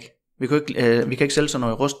 Ja. Ikke? Vi kan ikke sælge sådan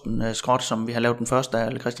noget rusten skrot, som vi har lavet den første af,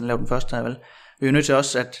 eller Christian lavede den første af, vel? Vi er nødt til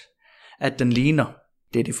også, at den ligner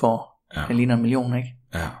det, de får. Ja. Den ligner 1 million, ikke?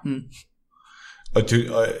 Ja. Og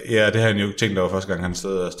det har han jo ikke tænkt over første gang, han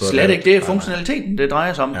stod slet ikke, det er funktionaliteten, det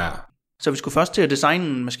drejer sig om. Ja. Så vi skulle først til at designe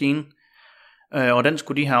en maskine, og den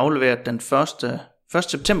skulle de have afleveret den 1.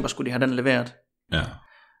 september skulle de have den leveret. Ja.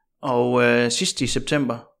 Og sidst i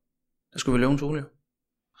september, der skulle vi løbe en solio.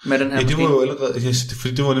 Med den her maskine. Det var jo allerede,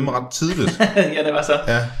 fordi det var nemlig ret tidligt. Ja, det var så.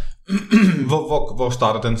 Ja. Hvor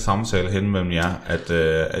starter den samtale hen mellem jer,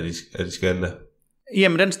 at I skal det?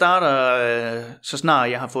 Jamen, den starter, så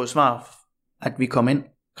snart jeg har fået svar, at vi kom ind.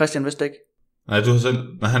 Christian vidste ikke. Nej, du har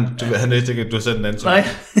selv... han vidste ikke, at du har sendt en ansøgning.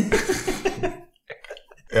 Nej.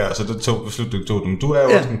 Ja, så det tog beslutningen. Du er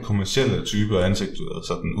jo også en kommerciel type og ansigt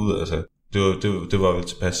sådan ud, altså. Det var vel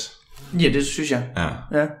tilpas. Ja, det synes jeg.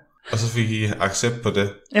 Ja. Og så fik I accept på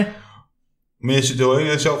det. Ja. Men jeg synes, det var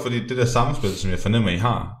egentlig sjovt, fordi det der samspil, som jeg fornemmer, I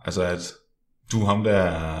har, altså at du ham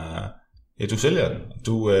der... Ja, du sælger den.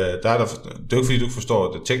 Det er jo ikke fordi, du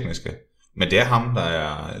forstår det tekniske, men det er ham, der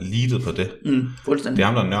er leadet på det. Fuldstændig. Det er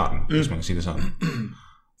ham, der er nørden, hvis man kan sige det sådan.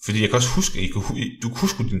 Fordi jeg kan også huske, du kunne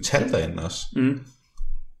huske dine tal derinde også.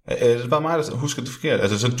 Det er bare mig, der husker det forkert.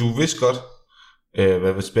 Altså, så du vidste godt,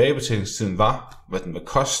 hvad tilbagebetalingstiden var, hvad den var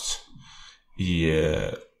kost i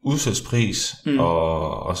udsalgspris,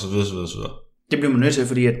 og så videre, så videre, så videre. Det blev man nødt til,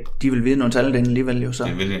 fordi at de ville vide nogle tal derinde alligevel jo så.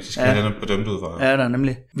 Det ville de skal have noget bedømt ud fra. Ja, der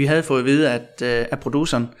nemlig. Vi havde fået at vide af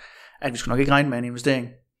produceren, at vi skulle nok ikke regne med en investering.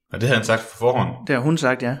 Og det havde han sagt på forhånd? Det har hun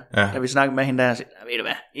sagt, ja. Da vi snakkede med hende der, og sagde, ved du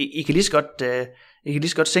hvad, I kan lige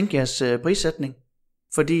så godt sænke jeres prissætning,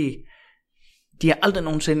 fordi de har aldrig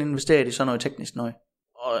nogensinde investeret i sådan noget teknisk noget.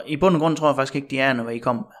 Og i bund og grund tror jeg faktisk ikke, de er, når I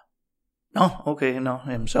kommer med. Nå, okay,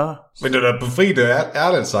 jamen så... Men det er da befriende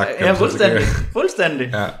ærligt sagt. Ja, fuldstændig.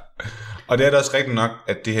 Ja. Og det er da også rigtigt nok,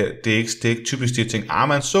 at det her, det er ikke typisk de her ting.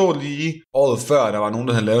 Man så lige året før, der var nogen,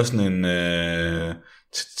 der havde lavet sådan en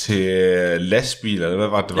til lastbil, eller hvad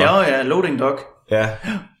var det var? Ja, loading dock. Ja,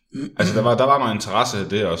 altså der var noget interesse i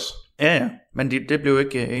det også. Ja, men det blev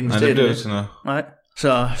ikke investeret. Nej, det blev ikke sådan noget.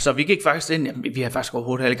 Nej, så vi gik faktisk ind, vi har faktisk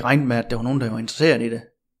overhovedet ikke regnet med, at der var nogen, der var interesseret i det.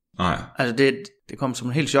 Nej. Altså det kom som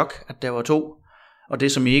en helt chok, at der var 2. Og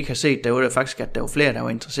det, som I ikke har set, det var det faktisk, at der var flere, der var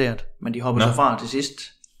interesseret, men de hoppede så fra til sidst.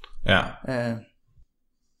 Ja.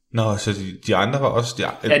 Nå, så de andre var også...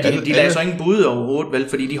 De lagde så ingen bud overhovedet, vel,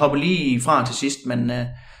 fordi de hoppede lige fra til sidst,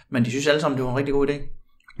 men de synes alle sammen, det var en rigtig god idé.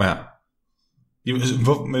 Ja. Jamen,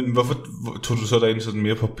 men hvorfor tog du så derind sådan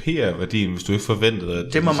mere på PR-værdien, hvis du ikke forventede,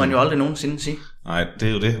 at... Det må man jo aldrig nogensinde sige. Nej, det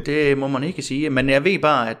er jo det. Det må man ikke sige, men jeg ved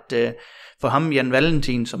bare, at for ham, Jan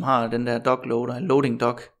Valentin, som har den der loading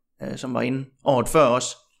dog, som var inde året før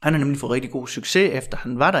os, han har nemlig fået rigtig god succes, efter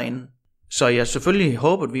han var derinde. Så jeg selvfølgelig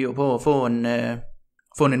håbede vi jo på at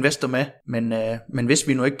få en investor med, men hvis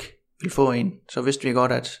vi nu ikke ville få en, så vidste vi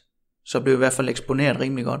godt, at så blev vi i hvert fald eksponeret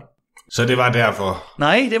rimelig godt. Så det var derfor?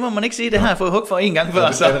 Nej, det må man ikke sige. Det har jeg fået hug for en gang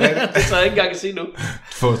før, så det så jeg ikke engang at sige nu. Du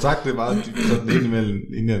får sagt det meget sådan indimellem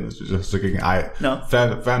inderne, synes jeg, så gik jeg,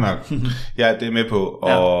 fair nok. Ja, det er med på,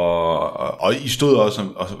 og I stod også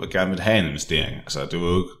og gerne ville have en investering. Altså, det var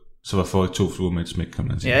jo ikke, så var folk 2 fluer med et smæk, kan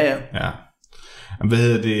man sige. Ja. Hvad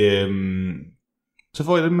hedder det... Så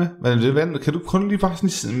får I det med. Hvad er det vandet? Kan du kun lige bare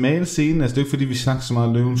sådan male scenen? Altså det er ikke fordi vi snakker så meget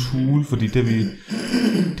om Løvens Hule, fordi det vi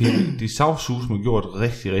de savshus har gjort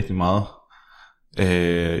rigtig, rigtig meget.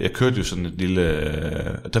 Jeg kørte jo sådan et lille...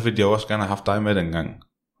 Der ville jeg også gerne have haft dig med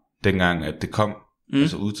dengang at det kom,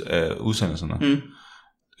 altså ud af udsendelserne.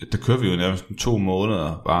 Der kørte vi jo nærmest 2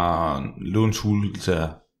 måneder, bare Løvens Hule til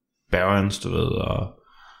Barons, du ved, og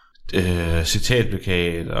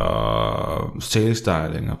citatplakat og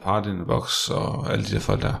salestyling og party in the box og alle de der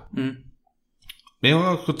folk der. Men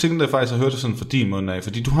jeg kunne tænke dig faktisk at høre det sådan fra din mund af,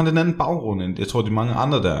 fordi du har en anden baggrund end jeg tror de mange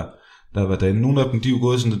andre der var derinde. Nogle af dem de er jo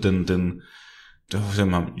gået sådan den der for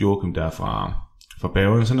eksempel ham Joachim der fra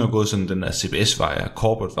Barron, så er jo gået sådan den der CBS-vej,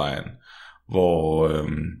 corporate-vejen, hvor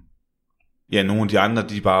nogle af de andre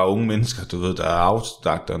de er bare unge mennesker, du ved, der er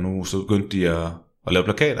autodidakter, og nu så begyndte de at lave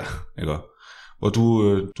plakater, ikke? Hvor du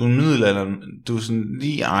er middelalderen, du er sådan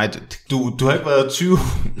lige, du har ikke været 20.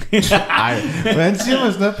 Nej, men han siger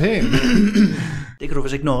mig sådan noget pænt. Det kan du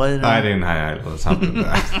vist ikke nå redde. Nej, det har jeg allerede sammen den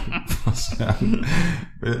der.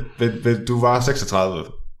 men du var 36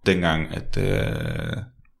 dengang, at jeg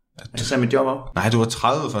sagde mit job op. Nej, du var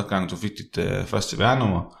 30 første gang, du fik dit første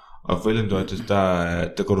CVR-nummer. Og for Ellendøjt,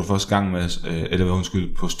 der går du første gang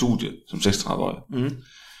med, på studie som 36-årig.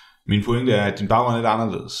 Min pointe er, at din baggrund er lidt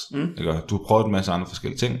anderledes. Du har prøvet en masse andre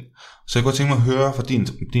forskellige ting. Så jeg kunne tænke mig at høre fra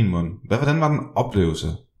din mund. Hvordan var den oplevelse,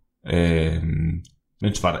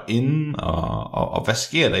 mens du var derinde, og hvad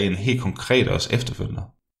sker der egentlig helt konkret også efterfølgende?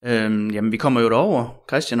 Jamen, vi kommer jo derover,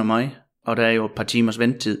 Christian og mig, og der er jo et par timers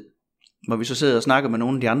ventetid, hvor vi så sidder og snakker med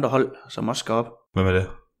nogle af de andre hold, som også skal op. Hvem er det?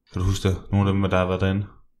 Kan du huske det? Nogle af dem, der har været derinde,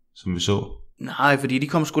 som vi så? Nej, fordi de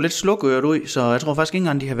kom sgu lidt slukøret ud, så jeg tror faktisk ikke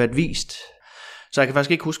engang, de har været vist. Så jeg kan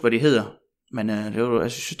faktisk ikke huske, hvad de hedder. Men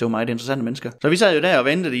jeg synes, det var meget interessante mennesker. Så vi sad jo der og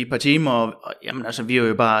ventede i et par timer, og jamen altså, vi er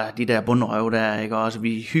jo bare de der bundrøve der, ikke? Og altså,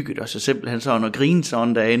 vi hyggede os simpelthen sådan og grinede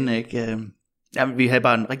sådan derinde, ikke? Jamen, vi havde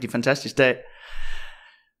bare en rigtig fantastisk dag.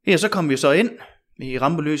 Ja, så kom vi så ind i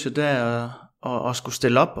rampelyset der, og skulle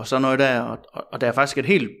stille op og sådan noget der, og der er faktisk et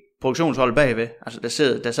helt produktionshold bagved.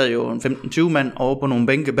 Altså, der sad jo en 15-20 mand over på nogle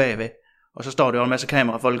bænke bagved, og så står der jo en masse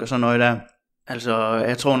kamerafolk og sådan noget der. Altså,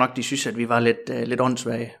 jeg tror nok, de synes, at vi var lidt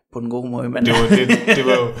åndssvage på den gode måde. Men... Det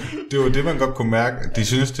var det, man godt kunne mærke. De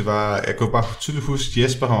synes, det var... Jeg kunne bare tydeligt huske,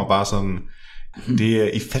 Jesper han var bare sådan... Det er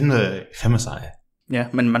I fandme seje. Ja,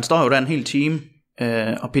 men man står jo der en hel time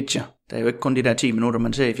og pitcher. Der er jo ikke kun de der 10 minutter,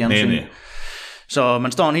 man ser i fjernsynet. Nej. Så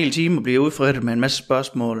man står en hel time og bliver udfrittet med en masse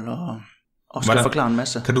spørgsmål og skal forklare en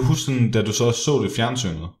masse. Kan du huske, sådan, da du så det i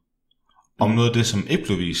fjernsynet? Om noget af det, som ikke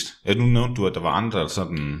blev vist. Ja, nu nævnte du, at der var andre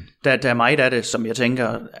sådan... Der er meget af det, som jeg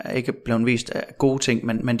tænker er ikke blevet vist af gode ting,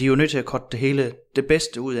 men de er jo nødt til at cutte det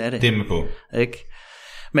bedste ud af det. Det er med på. Ikke?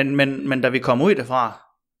 Men da vi kom ud derfra,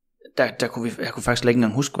 der kunne jeg kunne faktisk ikke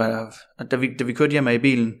engang huske, da vi kørte hjem i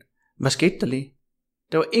bilen, hvad skete der lige?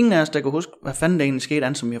 Der var ingen af os, der kunne huske, hvad fanden der egentlig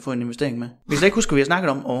skete, som vi har fået en investering med. Vi kan ikke huske, hvad vi har snakket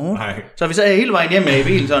om. Nej. Så vi sad hele vejen hjem i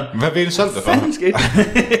bilen sådan. Hvad blev det solgt derfra? Hvad fanden skete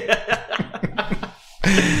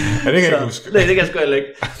Ja, det kan jeg huske. Nej, det kan jeg sgu heller ikke.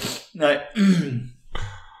 Nej.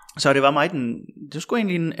 Så det var sgu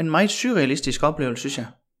egentlig en meget surrealistisk oplevelse, synes jeg.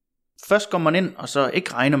 Først går man ind, og så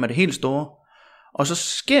ikke regner med det helt store. Og så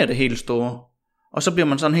sker det helt store. Og så bliver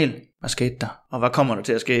man sådan helt, hvad skete der? Og hvad kommer der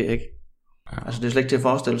til at ske, ikke? Ja. Altså, det er slet ikke til at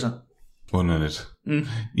forestille sig. Underligt.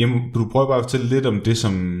 Jamen, du prøver bare at fortælle lidt om det,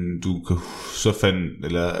 som du så fandt,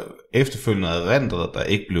 eller efterfølgende erindret, der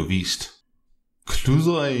ikke blev vist.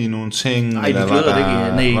 Kludrer I nogle ting? Nej, de kludrer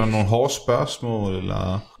ikke. Nej. Var der nogle hårde spørgsmål?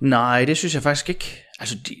 Eller? Nej, det synes jeg faktisk ikke.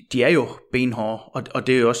 Altså, de er jo benhårde, og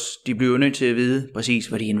det er jo også, de bliver jo nødt til at vide præcis,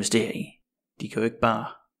 hvad de investerer i. De kan jo ikke bare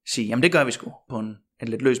sige, jamen det gør vi sgu på en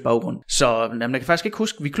lidt løs baggrund. Så jeg kan faktisk ikke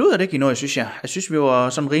huske, vi kludrede det ikke i noget, synes jeg. Jeg synes, vi var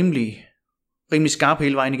sådan rimelig skarpe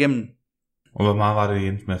hele vejen igennem. Og hvor meget var det, I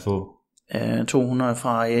endte med at få? 200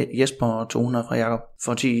 fra Jesper og 200 fra Jakob.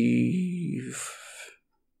 For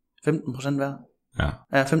 15% hver.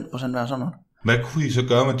 Ja, 15% hver, sådan noget. Hvad kunne I så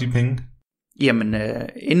gøre med de penge? Jamen,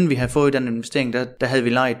 inden vi havde fået den investering, der havde vi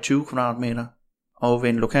lejet 20 kvadratmeter over ved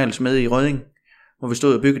en lokal smed i Rødding, hvor vi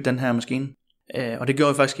stod og byggede den her maskine. Og det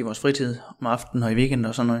gjorde vi faktisk i vores fritid, om aftenen og i weekenden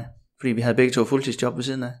og sådan noget. Fordi vi havde begge to fuldtidsjob ved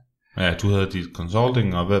siden af. Ja, du havde dit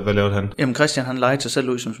consulting, og hvad lavede han? Jamen, Christian, han lejede sig selv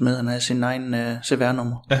ud som smed. Han havde sin egen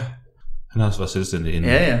CVR-nummer. Ja, han har også været selvstændig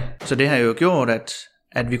inden. Ja. Så det har jo gjort,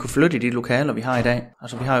 at vi kunne flytte i de lokaler, vi har i dag.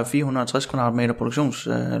 Altså, vi har jo 460 kvadratmeter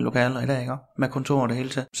produktionslokaler i dag, ikke? Med kontor og det hele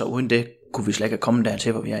til. Så uden det kunne vi slet ikke komme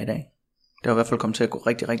dertil, hvor vi er i dag. Det var i hvert fald kommet til at gå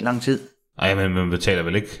rigtig, rigtig lang tid. Nej, men man betaler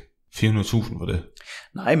vel ikke 400.000 for det?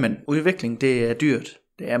 Nej, men udvikling, det er dyrt.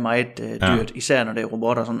 Det er meget dyrt, især når det er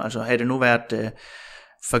robotter. Sådan. Altså, havde det nu været,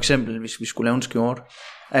 for eksempel, hvis vi skulle lave en skjort,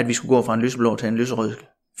 at vi skulle gå fra en lyseblå til en lyserød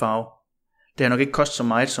farve. Det har nok ikke kostet så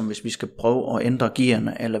meget, som hvis vi skal prøve at ændre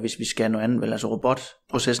gearne, eller hvis vi skal noget andet. Vel, altså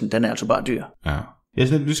robotprocessen, den er altså bare dyr. Ja. Jeg er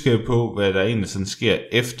sådan lidt nysgerrig på, hvad der egentlig sådan sker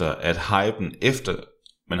efter, at hypen, efter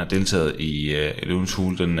man har deltaget i Løvens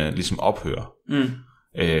Hule, den ligesom ophører.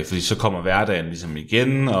 Fordi så kommer hverdagen ligesom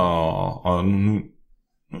igen, og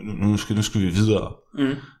nu skal vi videre.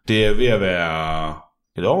 Det er ved at være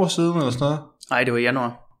et år siden, eller sådan noget? Nej, det var i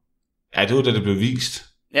januar. Ja, det var da det blev vist.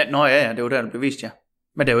 Ja, det var da det blev vist, ja.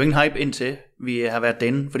 Men der er jo ingen hype indtil vi har været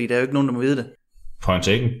derinde, fordi der er jo ikke nogen, der må vide det. Point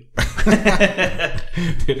taken.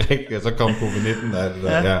 Det er rigtigt, og så kom COVID-19 og alt det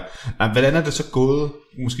der. Ja. Ja. Hvordan er det så gået?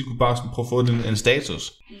 Måske kunne bare sådan prøve at få en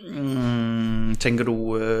status. Tænker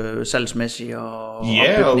du salgsmæssigt og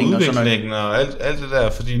opbygning og udviklingen og alt det der,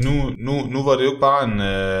 fordi nu var det jo ikke bare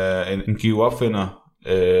en give-opfinder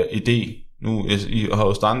idé. Nu I har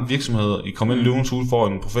jo startet en virksomhed, I kom ind i Løvens Hule for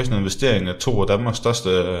en professionel investering af 2 af Danmarks største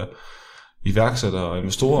iværksættere og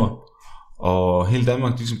investorer. Og hele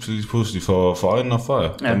Danmark ligesom pludselig for øjnene og for jer.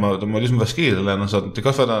 Ja. Der må ligesom være sket et eller andet. Så det kan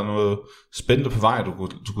også være, der er noget spændende på vej, du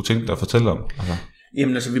kunne tænke dig at fortælle om. Altså.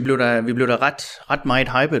 Jamen altså, vi blev da ret meget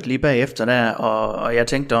hyped lige bagefter der, og jeg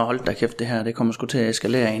tænkte, hold da kæft, det her, det kommer sgu til at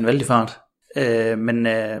eskalere i en vældig fart.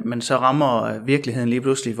 Men så rammer virkeligheden lige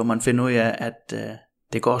pludselig, hvor man finder ud af, at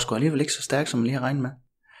det går sgu alligevel ikke så stærkt, som man lige har regnet med.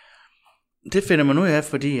 Det finder man ud af,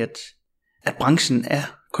 fordi at branchen er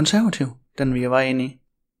konservativ, den vi var inde i.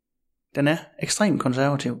 Den er ekstremt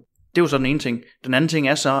konservativ. Det er jo så den ene ting. Den anden ting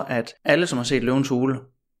er så, at alle, som har set Løvens Hule,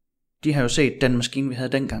 de har jo set den maskine, vi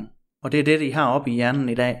havde dengang. Og det er det, de har oppe i hjernen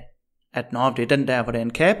i dag. At det er den der, hvor der er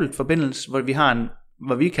en kabelforbindelse, hvor vi har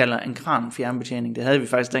hvad vi kalder en kran fjernbetjening. Det havde vi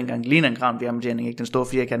faktisk dengang. Ligner en kran fjernbetjening, ikke den store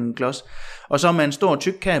firkantede klods. Og så med en stor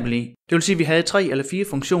tyk kabel i. Det vil sige, at vi havde 3 eller 4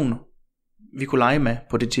 funktioner, vi kunne lege med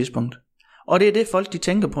på det tidspunkt. Og det er det, folk de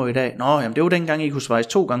tænker på i dag. Jamen det var dengang, I kunne svejse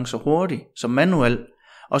 2 gange så hurtigt som manuel.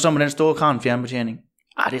 Og så med den store kran fjernbetjening.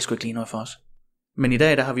 Det er sgu ikke lige noget for os. Men i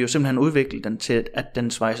dag, der har vi jo simpelthen udviklet den til, at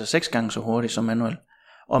den svejser 6 gange så hurtigt som manuel.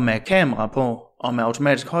 Og med kamera på, og med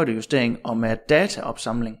automatisk højdejustering, og med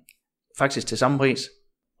dataopsamling. Faktisk til samme pris.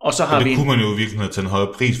 Og så har det kunne man jo virkelig have taget en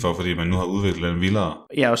højere pris for, fordi man nu har udviklet en vildere.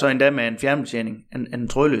 Ja, og så endda med en fjernbetjening. En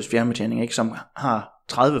trådløs fjernbetjening, ikke, som har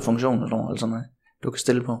 30 funktioner eller sådan noget, du kan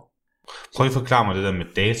stille på. Prøv lige at forklare mig det der med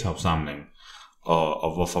dataopsamling.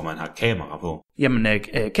 Og hvorfor man har kamera på. Jamen,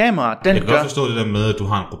 kamera, den jeg kan godt forstå det der med, at du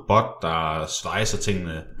har en robot, der svejser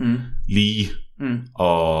tingene lige.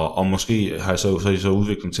 Og måske har I så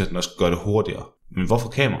udviklet til, at den også gør det hurtigere. Men hvorfor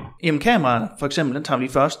kamera? Jamen, kamera, for eksempel, den tager vi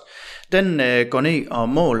lige først. Den går ned og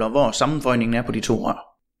måler, hvor sammenføjningen er på de 2 rør.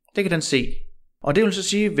 Det kan den se. Og det vil så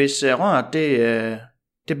sige, hvis røret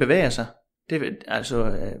det bevæger sig,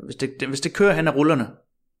 hvis det kører hen ad rullerne,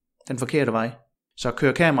 den forkerte vej, så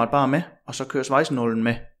kører kameraet bare med, og så kører svejsenålen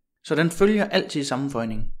med. Så den følger altid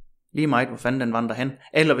sammenføjningen. Lige meget, hvor fanden den vandrer hen.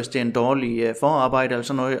 Eller hvis det er en dårlig forarbejde eller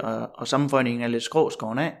sådan noget, og sammenføjningen er lidt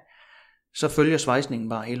skåren af, så følger svejsningen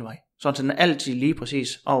bare hele vejen. Så den er altid lige præcis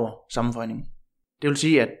over sammenføjningen. Det vil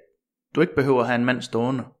sige, at du ikke behøver at have en mand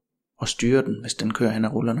stående og styre den, hvis den kører hen ad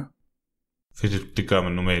rullerne. For det gør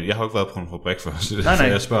man normalt. Jeg har jo ikke været på en fabrik før, så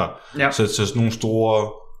jeg spørger. Ja. Så sådan nogle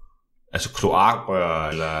store, altså kloakrør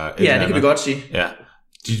eller... Ja, det kan vi godt sige. Ja,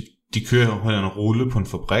 de kører jo en rulle på en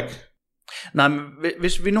fabrik. Nej, men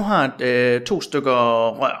hvis vi nu har 2 stykker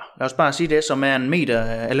rør, lad os bare sige det, som er 1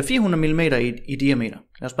 meter, eller 400 mm i diameter.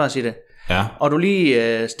 Lad os bare sige det. Ja. Og du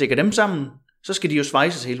lige stikker dem sammen, så skal de jo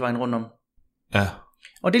svejses hele vejen rundt om. Ja.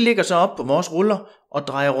 Og det ligger så op på vores ruller og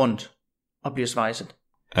drejer rundt og bliver svejset.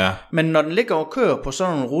 Ja. Men når den ligger og kører på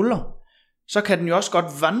sådan nogle ruller, så kan den jo også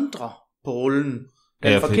godt vandre på rullen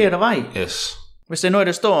den forkerte vej. Yes. Hvis det er noget,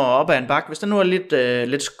 der står op ad en bakke, hvis der nu er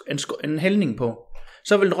lidt en hældning på,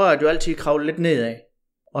 så vil røret jo altid kravle lidt nedad.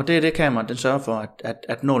 Og det er det kamera, den sørger for,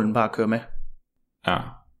 at nålen bare kører med. Ja.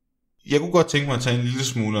 Jeg kunne godt tænke mig at tage en lille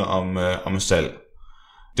smule om salg.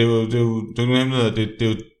 Det er jo hemmelighed, det er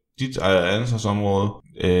jo dit ansvarsområde,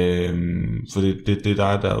 for det er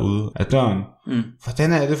dig derude af døren.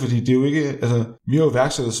 Hvordan er det? Fordi det er jo ikke, altså, vi har jo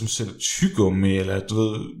værksættere, som sælger tyggegummi, eller du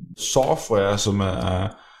ved, software, som er,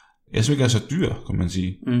 jeg synes ikke er så dyr, kan man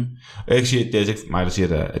sige. Og jeg kan sige, det er ikke mig, der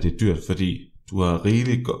siger, at det er dyrt, fordi du har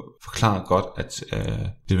rigeligt forklaret godt, at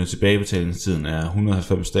det med tilbagebetalingstiden er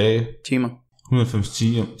 190 dage. 190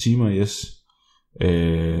 timer, yes.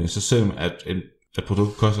 Så selvom at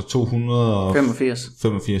produktet koster 285.000,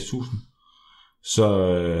 så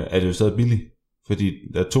er det jo stadig billigt, fordi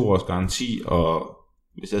der er 2 års garanti, og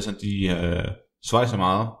hvis det er sådan, de svejser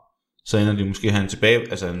meget, så ender de måske have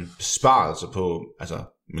en besparelse på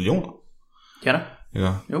millioner. Ja da.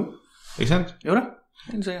 Ja. Jo. Ikke sandt? Jo da.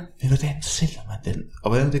 Men hvordan sælger man den? Og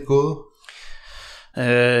hvordan er det gået?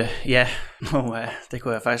 Det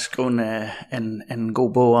kunne jeg faktisk skrive en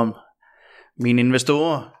god bog om. Mine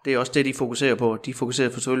investorer, det er også det, de fokuserer på. De fokuserer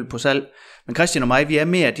selvfølgelig på salg. Men Christian og mig, vi er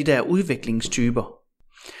mere de der udviklingstyper.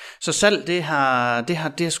 Så salg, det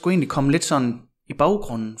har sgu egentlig kommet lidt sådan i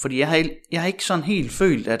baggrunden. Fordi jeg har ikke sådan helt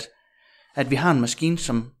følt, at vi har en maskine,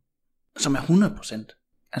 som er 100%.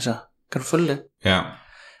 Altså, kan du følge det? Ja.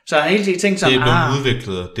 Så jeg har hele tiden tænkt sådan, det er blevet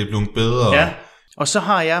udviklet, det er blevet bedre. Ja, og så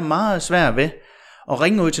har jeg meget svært ved at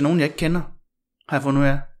ringe ud til nogen, jeg ikke kender, har jeg fundet ud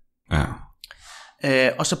af. Ja.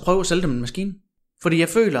 Og så prøve at sælge dem en maskine. Fordi jeg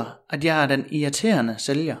føler, at jeg er den irriterende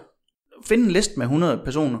sælger. Finde en liste med 100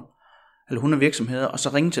 personer, eller 100 virksomheder, og så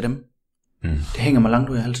ringe til dem. Det hænger mig langt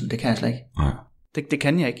ud af halsen, det kan jeg slet ikke. Nej. Det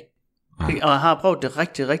kan jeg ikke. Og jeg har prøvet det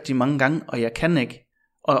rigtig, rigtig mange gange, og jeg kan ikke.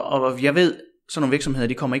 Og jeg ved, sådan nogle virksomheder,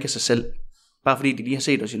 de kommer ikke af sig selv. Bare fordi de lige har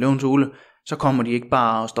set os i Løvens Hule, så kommer de ikke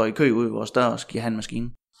bare og står i kø ude i vores dør og skal have en maskine.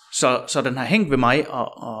 Så den har hængt ved mig,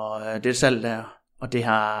 og det salg der, og det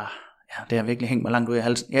har virkelig hængt mig langt ud af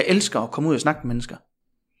halsen. Jeg elsker at komme ud og snakke med mennesker.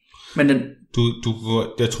 Men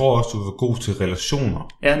jeg tror også, du er god til relationer.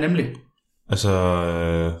 Ja, nemlig. Altså,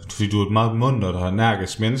 fordi du er et meget mundt og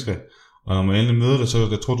energisk menneske, og når man endelig møder dig, så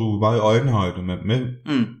jeg tror du er meget i øjenhøjde med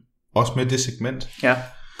også med det segment. Ja.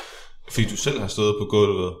 Fordi du selv har stået på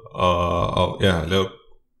gulvet og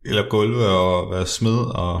lavet gulve og været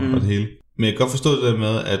smed og det hele. Men jeg kan godt forstå det der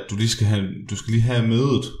med, at du skal lige have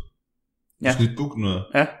mødet. Du skal lige booke noget.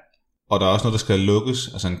 Ja. Og der er også noget, der skal lukkes,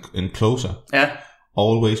 altså en closer. Ja.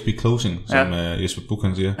 Always be closing, som Jesper Buch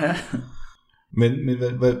han siger. Ja. Men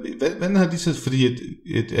hvad har de så, fordi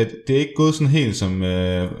at det er ikke gået sådan helt som,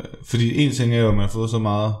 fordi en ting er jo, at man har fået så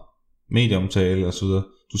meget medieomtale og så videre.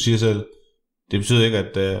 Du siger selv, det betyder ikke,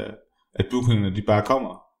 at bookingerne de bare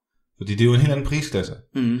kommer. Fordi det er jo en helt anden prisklasse.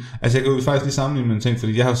 Altså jeg kan jo faktisk lige sammenligne med en ting,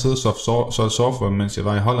 fordi jeg har siddet og solgt software, mens jeg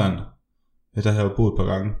var i Holland. Der har jeg boet et par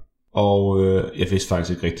gange. Og jeg vidste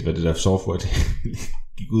faktisk ikke rigtigt, hvad det der software det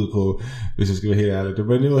gik ud på, hvis jeg skal være helt ærlig. Det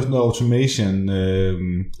var sådan noget automation,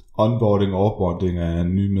 onboarding, offboarding af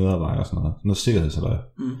nye medarbejdere og sådan noget. Sådan noget sikkerhedsarbejde.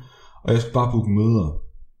 Og jeg skulle bare booke møder.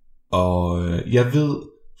 Og jeg ved,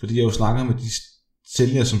 fordi jeg jo snakker med de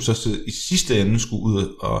sælgere, som så i sidste ende skulle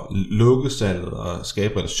ud og lukke salget og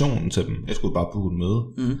skabe relationen til dem. Jeg skulle bare booke et møde.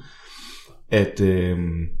 At det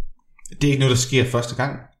er ikke noget, der sker første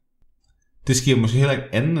gang. Det sker måske heller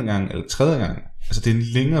ikke anden gang eller tredje gang. Altså det er en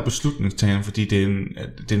længere beslutningstagen, fordi det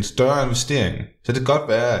er en større investering. Så det kan godt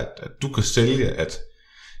være, at du kan sælge, at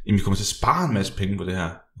vi kommer til at spare en masse penge på det her.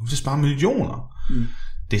 Vi kommer til at spare millioner.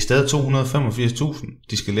 Det er stadig 285.000,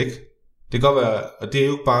 de skal lægge. Det kan godt være, og det er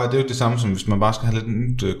jo ikke det samme som hvis man bare skal have lidt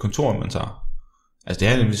nyt kontorinventar. Altså det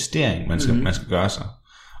er en investering, man skal gøre sig.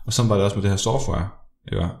 Og sådan var det også med det her software.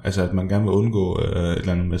 Ikke? Altså at man gerne vil undgå et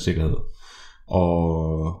eller andet med sikkerhed.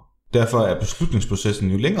 Og derfor er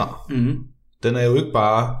beslutningsprocessen jo længere. Den er jo ikke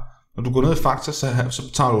bare, når du går ned i Fakta,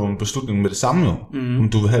 så tager du en beslutning med det samme jo, om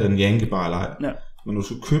du vil have den jankebar eller ej. Ja. Men når du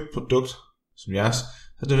skal købe et produkt som jeres, så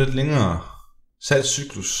er det lidt længere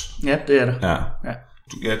salgscyklus. Ja, det er det. Ja.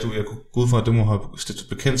 Jeg kunne gå ud fra, at du må have stiftet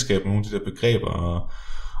bekendtskab med nogle af de der begreber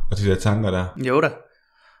og de der tanker der. Jo da.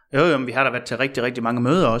 Jo, vi har da været til rigtig, rigtig mange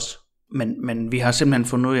møder også. Men vi har simpelthen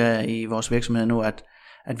fundet ud af i vores virksomhed nu, at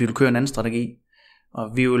vi vil køre en anden strategi.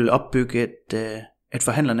 Og vi vil opbygge et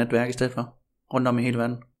forhandlernetværk i stedet for, rundt om i hele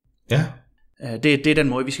verden. Ja. Det er den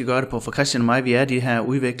måde, vi skal gøre det på. For Christian og mig, vi er de her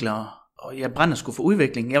udviklere, og jeg brænder sgu for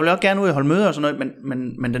udvikling. Jeg vil også gerne ud og holde møder og sådan noget,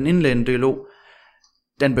 men den indledende dialog,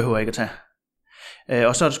 den behøver jeg ikke at tage.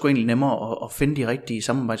 Og så er det sgu egentlig nemmere at finde de rigtige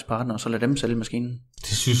samarbejdspartnere, og så lade dem sælge maskinen.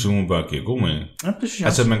 Det synes jeg bare giver god mening. Ja, det synes jeg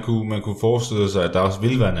altså man kunne forestille sig, at der også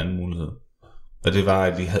ville være en anden mulighed. Og det var,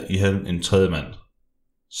 at I havde en tredje mand,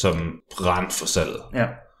 som brændte for salget. Ja.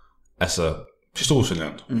 Altså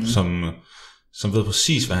pistolsælgeren, som ved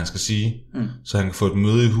præcis, hvad han skal sige, så han kan få et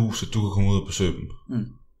møde i huset, du kan komme ud og besøge dem.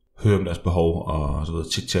 Høre om deres behov, og så videre,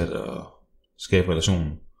 chit-chat og skabe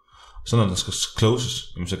relationen. Så når den skal closes,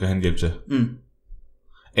 så kan han hjælpe til.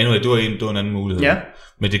 Anyway, det var en anden mulighed. Ja.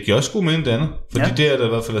 Men det giver også god mening det andet. Fordi det er der i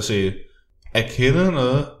hvert fald at se, erkende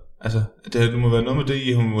noget. Altså, det må være noget med det,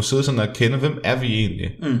 I må sidde sådan og erkende, hvem er vi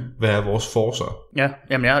egentlig? Hvad er vores forser? Ja,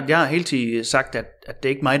 jamen jeg har hele tiden sagt, at det er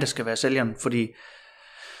ikke mig, der skal være sælgeren, fordi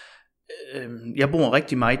jeg bruger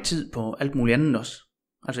rigtig meget tid på alt muligt andet også.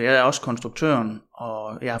 Altså jeg er også konstruktøren,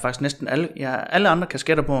 og jeg har faktisk næsten alle andre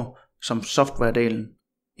kasketter på, som softwaredelen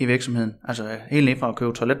i virksomheden. Altså helt ned fra at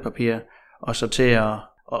købe toiletpapir, og så til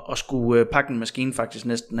at skulle pakke en maskine faktisk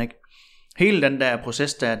næsten, ikke? Hele den der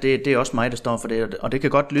proces der, det er også mig, der står for det, og det kan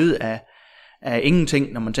godt lyde af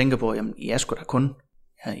ingenting, når man tænker på, jamen I er sgu da kun,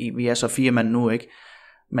 vi er så 4 mand nu, ikke?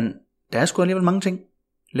 Men der er sgu alligevel mange ting.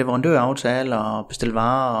 Leverandøraftaler og bestille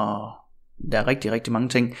varer, og der er rigtig, rigtig mange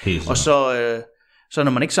ting. Og så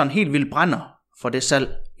når man ikke sådan helt vildt brænder for det salg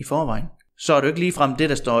i forvejen, så er det jo ikke ligefrem det,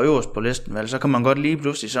 der står øverst på listen, vel? Så kan man godt lige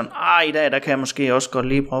pludselig sådan, i dag, der kan jeg måske også godt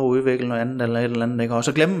lige prøve at udvikle noget andet, eller et eller andet, ikke? Og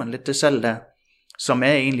så glemmer man lidt det salg der, som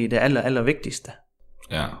er egentlig det aller vigtigste.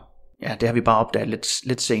 Ja. Ja, det har vi bare opdaget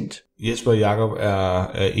lidt sent. Jesper og Jakob er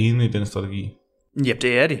enige i den strategi? Ja,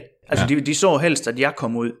 det er de. Altså, de så helst, at jeg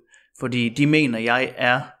kom ud, fordi de mener, at jeg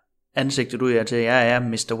er ansigtet ud af til, jeg er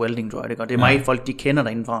Mr. Welding Droid, ikke? Og det er mig, folk de kender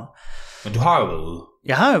derindefra. Men du har jo været ude.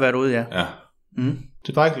 Jeg har jo været ude, ja. Ja. Det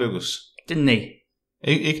er bare ikke lykkes. Det er nej.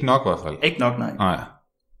 Ikke nok i hvert fald. Ikke nok, nej. Nej.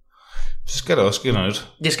 Så skal der også ske noget nyt.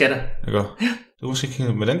 Det skal der. Det gør. Det er måske,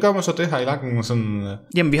 men hvordan gør man så det? Har I lagt en sådan...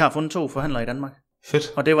 Jamen, vi har fundet 2 forhandlere i Danmark.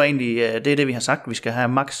 Fedt. Og det var egentlig, det er det, vi har sagt. Vi skal have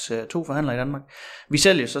maks 2 forhandlere i Danmark. Vi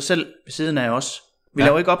sælger så selv ved siden af os. Vi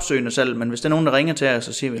laver ikke opsøgende salg, men hvis der er nogen, der ringer til os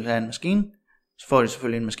og siger, at vi vil have en maskine, så får de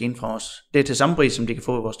selvfølgelig en maskine fra os. Det er til samme pris, som de kan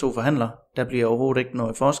få ved vores 2 forhandlere. Der bliver overhovedet ikke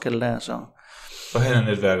noget forskel der, så...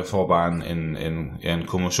 Forhandlernetværket får bare en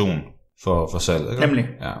kommission for salg, ikke? Nemlig.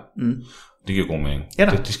 Ja. Det giver god mening. Ja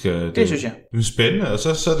da. Det synes jeg. Det er spændende, og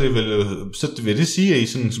så er det vel... Så vil det sige, at I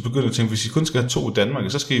sådan, så begynder at tænke, hvis I kun skal have 2 i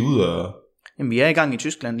Danmark, så skal I ud og... Jamen, vi er i gang i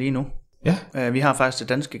Tyskland lige nu. Ja. Vi har faktisk det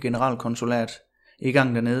danske generalkonsulat i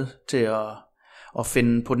gang dernede til at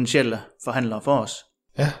finde potentielle forhandlere for os.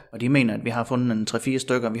 Ja. Og de mener, at vi har fundet en 3-4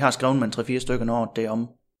 stykker. Vi har skrevet med en 3-4 stykker, når det er om.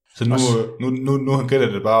 Så nu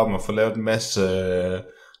gælder det bare om at få lavet en masse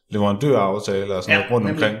leverandøraftaler og sådan noget rundt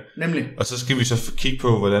omkring. Nemlig. Og så skal vi så kigge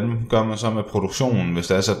på, hvordan gør man så med produktionen, hvis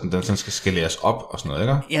det er sådan, den skal skaleres op og sådan noget,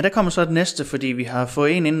 ikke? Ja, der kommer så det næste, fordi vi har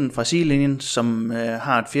fået en inden fra Sidelinjen, som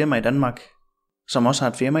har et firma i Danmark, som også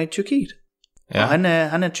har et firma i Tyrkiet. Ja. Og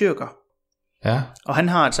han er tyrker. Ja. Og han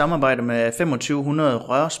har et samarbejde med 2500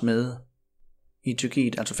 rørsmede i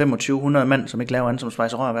Tyrkiet, altså 2500 mand, som ikke laver andet som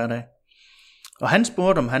svejser rør hver dag. Og han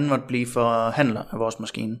spurgte, om han måtte blive forhandler af vores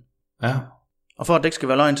maskine. Ja. Og for at det ikke skal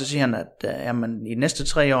være løgn, så siger han, at jamen, i de næste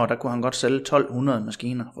 3 år, der kunne han godt sælge 1200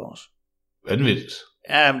 maskiner for os. Vanvittigt.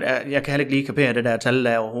 Ja, jeg kan heller ikke lige kapere det der tal,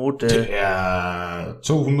 der overhovedet... Det er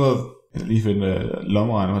 200... Jeg lige finde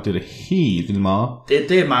lommeregner, det er det helt vildt meget.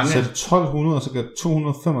 Det er mange. Så 1200, så kan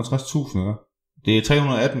 265.000, ikke? Det er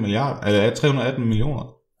 318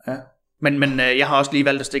 millioner. Ja. Men jeg har også lige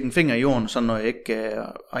valgt at stikke en finger i jorden, sådan noget ikke.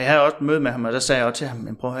 Og jeg har også møde med ham, og der sagde jeg også til ham,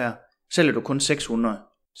 men prøv her, sælger du kun 600,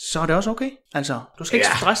 så er det også okay. Altså, du skal ikke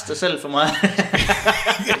stresse dig selv for meget.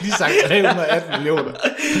 Jeg har lige sagt 318 millioner.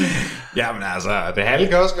 Jamen altså, det halve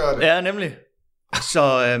kan også gøre det. Ja, nemlig.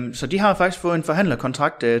 Så de har faktisk fået en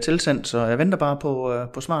forhandlerkontrakt tilsendt, så jeg venter bare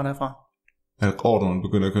på svar derfra. Ja, går du, når den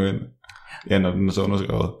begynder at køre ind? Ja, når den er så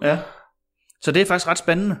underskrevet. Ja. Så det er faktisk ret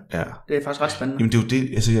spændende. Ja. Det er faktisk ret spændende. Jamen det er jo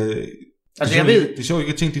det, altså jeg ved... Det er sjovt,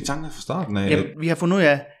 ikke at tænke de tanker fra starten af. Jamen, vi har fundet ud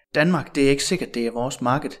af, at Danmark, det er ikke sikkert, det er vores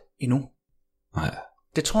marked endnu. Nej.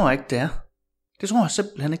 Det tror jeg ikke, det er. Det tror jeg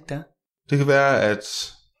simpelthen ikke, det er. Det kan være, at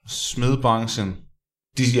smedbranchen,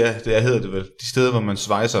 det hedder det vel, de steder, hvor man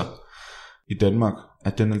svejser i Danmark,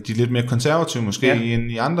 at de er lidt mere konservative måske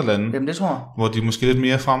end i andre lande. Jamen det tror jeg. Hvor de er måske lidt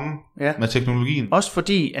mere fremme med teknologien. Også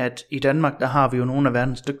fordi, at i Danmark, der har vi jo nogle af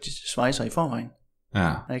verdens dygtigste svejser i forvejen.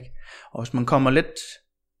 Ja. Ikke? Og hvis man kommer lidt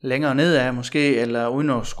længere ned af måske, eller uden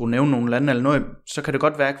at skulle nævne nogle lande eller noget, så kan det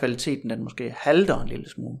godt være, at kvaliteten den måske halter en lille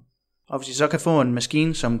smule. Og hvis I så kan få en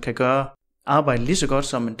maskine, som kan gøre arbejde lige så godt,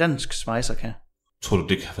 som en dansk svejser kan. Tror du,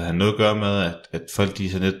 det kan have noget at gøre med, at folk de er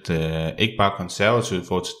sådan lidt, ikke bare konservative i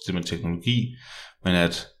forhold til det med teknologi, men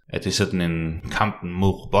at det er sådan en kampen mod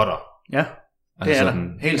robotter? Ja, det er sådan,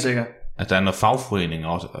 der. Helt sikkert. At der er noget fagforening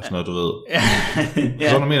også, og sådan noget, du ved. Ja.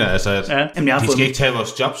 Så du mener, altså, at Jamen, de skal ikke tage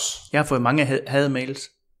vores jobs. Jeg har fået mange hademails.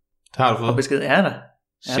 Det har du fået? Og besked er der.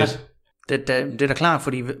 Shit. Det er da klart,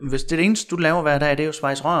 fordi hvis det eneste, du laver hver dag, det er jo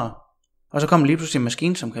svejse rør. Og så kommer lige pludselig en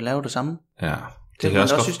maskine, som kan lave det samme. Ja. Det kan jeg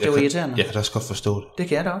også synes, det var irriterende. Jeg kan da også godt forstå det. Det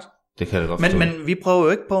kan jeg da også. Det kan jeg da godt forstå. Men vi prøver jo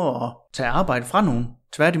ikke på at tage arbejde fra nogen.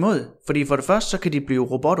 Tværtimod. Fordi for det første, så kan de blive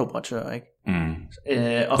robotoperatører, ikke?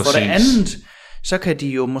 Og for det andet, så kan de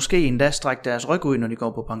jo måske endda strække deres ryg ud, når de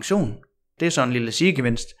går på pension. Det er sådan en lille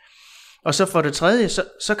sidegevinst. Og så for det tredje,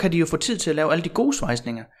 så kan de jo få tid til at lave alle de gode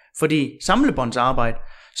svejsninger. Fordi samlebåndsarbejde,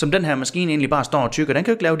 som den her maskine egentlig bare står og tykker, den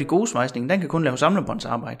kan jo ikke lave de gode svejsninger, den kan kun lave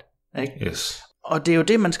samlebåndsarbejde. Ikke? Yes. Og det er jo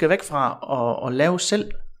det, man skal væk fra og lave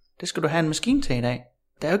selv. Det skal du have en maskine til i dag.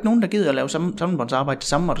 Der er jo ikke nogen, der gider at lave samlebåndsarbejde det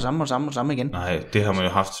samme og det samme og det samme igen. Nej, det har man jo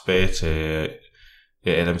haft tilbage til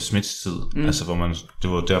Adam Smiths tid. Altså, hvor det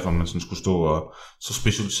var derfor, man sådan skulle stå og så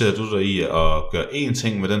specialiserede du dig i at gøre én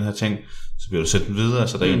ting med den her ting, så bliver du sendt den videre,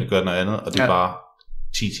 så der egentlig gør noget andet, og det er bare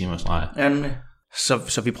 10 timer streg. Ja,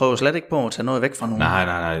 så vi prøver slet ikke på at tage noget væk fra nogen.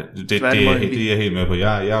 Nej. Det er jeg helt med på.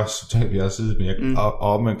 Jeg er totalt ved at sidde med,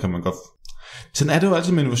 og man kan man godt. Sådan er det jo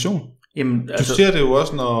altid med innovation. Jamen, altså, du ser det jo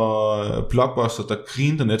også, når Blockbuster, der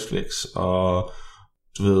griner Netflix, og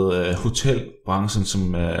du ved, hotelbranchen,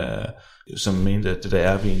 som mente, at det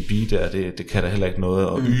der Airbnb der, det kan der heller ikke noget,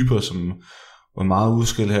 og Uber, som var meget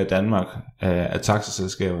udskilt her i Danmark af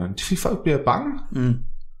taxaselskaberne, de fik folk bliver bange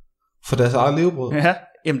for deres eget levebrød. Ja,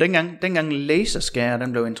 jamen dengang laserskærer,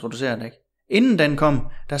 den blev introduceret, ikke? Inden den kom,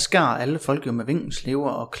 der skar alle folk jo med vinkelslever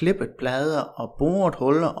og klippet blader og boret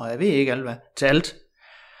huller, og jeg ved ikke alt hvad, til alt.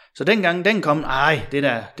 Så dengang den kom, det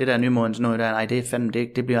der nymodens noget der, nej, det er fandme,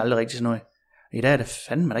 det bliver aldrig rigtig sådan noget. I dag er der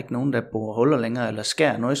fandme ikke nogen, der borer huller længere, eller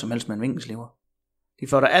skærer noget som helst med en vinkelslever. De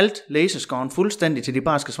får der alt laserskåren fuldstændig, til de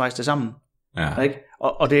bare skal svejse det sammen. Ja. Ikke?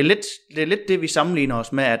 Og det er lidt det, vi sammenligner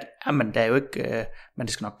os med, at jamen, der er jo ikke, men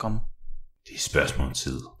det skal nok komme. Det er et spørgsmål om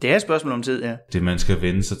tid. Det er et spørgsmål om tid, ja. Det man skal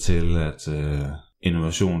vende sig til, at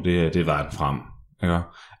innovation, det er vejen frem. Ikke?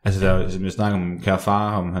 Altså, som jeg snakker om kære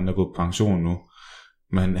far, om han er gået på pension nu,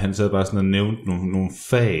 men han sad bare sådan og nævnte nogle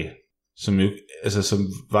fag, som jo altså, som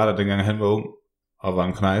var der dengang han var ung, og var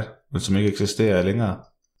en knejt, men som ikke eksisterer længere.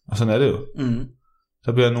 Og sådan er det jo.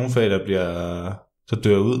 Så bliver der nogle fag, der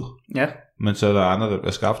dør ud. Ja. Men så er der andre, der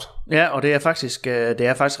bliver skabt. Ja, og det er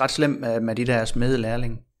faktisk ret slemt med de der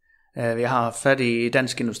smedelærlinge. Vi har fat i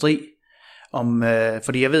Dansk Industri,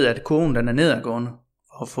 fordi jeg ved, at kurven den er nedadgående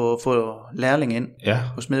for at få lærling ind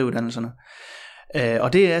på smedeuddannelserne.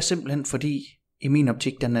 Og det er simpelthen fordi, i min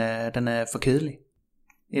optik, den er for kedelig.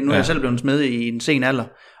 Nu er jeg selv blevet smed i en sen alder,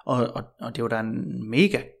 og det er jo da en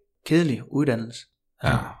mega kedelig uddannelse.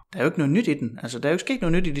 Altså, der er jo ikke noget nyt i den. Altså, der er jo ikke sket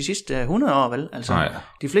noget nyt i de sidste 100 år, vel? Altså,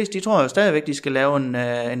 de fleste, de tror jo stadigvæk, de skal lave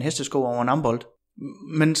en hestesko over en ambold.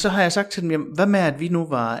 Men så har jeg sagt til dem, jamen, hvad med, at vi nu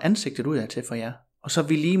var ansigtet udad til for jer? Og så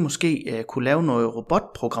vi lige måske kunne lave noget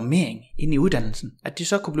robotprogrammering ind i uddannelsen. At de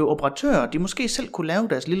så kunne blive operatører. De måske selv kunne lave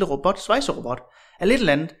deres lille svejserobot af lidt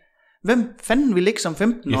eller andet. Hvem fanden vil ikke som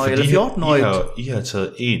 15-årig eller 14-årig? I har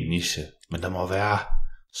taget en niche, men der må være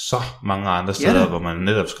så mange andre steder, hvor man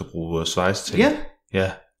netop skal bruge svejs til.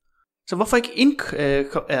 Ja. Så hvorfor ikke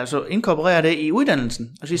inkorporere det i uddannelsen?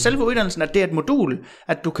 Altså i selve uddannelsen, at det er et modul,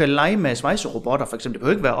 at du kan lege med svejserobotter, for eksempel. Det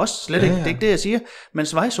behøver ikke være os, slet ikke. Det er ikke det, jeg siger. Men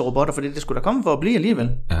svejserobotter, fordi det skulle da komme for at blive alligevel.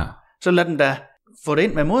 Ja. Så lad den da få det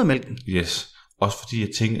ind med modermælken. Yes. Også fordi jeg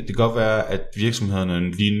tænker, det kan godt være, at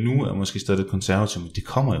virksomhederne lige nu er måske stadig konservative, men de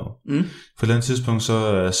kommer jo. På et eller andet tidspunkt,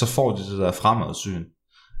 så får de det der fremadsyn,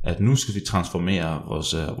 at nu skal vi transformere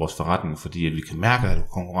vores forretning, fordi at vi kan mærke, at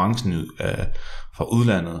konkurrencen fra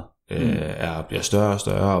udlandet bliver større og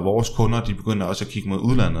større, og vores kunder, de begynder også at kigge mod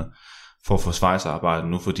udlandet for at få svejsearbejde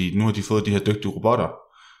nu, fordi nu har de fået de her dygtige robotter.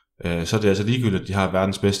 Så er det altså ligegyldigt, at de har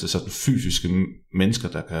verdens bedste sådan fysiske mennesker,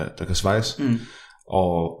 der kan svejse.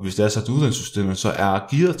 Og hvis det er så et uddannelsessystem, så er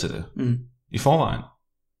gearet til det i forvejen.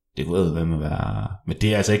 Det kunne være med at være. Men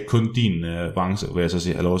det er altså ikke kun din branche, vil jeg så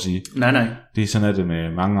sige, lov at sige. Nej. Det er sådan er det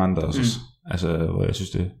med mange andre også. Altså, hvor jeg synes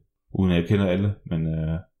det, uden at jeg kender alle, men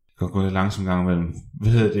det kan gå lidt langsomt gang imellem.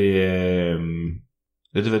 Hvad hedder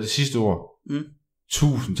det? Det var det sidste ord.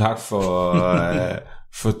 Tusind tak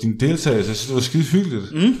for din deltagelse. Jeg synes, det var skide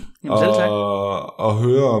hyggeligt. Og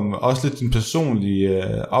høre om også lidt din personlige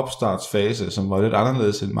opstartsfase, som var lidt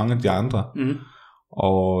anderledes end mange af de andre.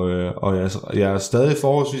 Og jeg er stadig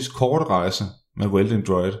forholdsvis kort rejse med Welding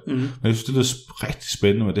Droid. Men jeg synes, det er rigtig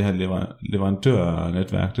spændende med det her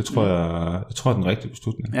leverandørnetværk. Det tror jeg er den rigtige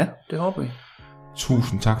beslutning. Ja, det håber vi.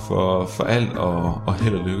 Tusind tak for alt, og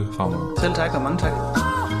held og lykke fremover. Selv tak, og mange tak.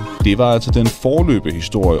 Det var altså den foreløbige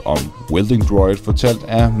historie om Welding Droid, fortalt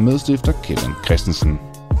af medstifter Kevin Christensen.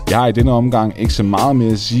 Jeg har i denne omgang ikke så meget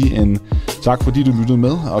mere at sige end tak fordi du lyttede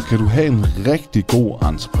med, og kan du have en rigtig god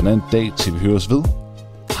entreprenant dag til vi høres ved.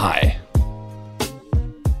 Hej.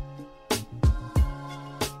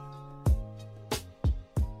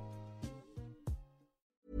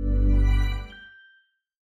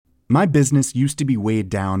 My business used to be weighed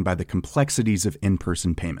down by the complexities of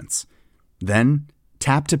in-person payments. Then,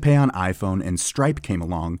 Tap to Pay on iPhone and Stripe came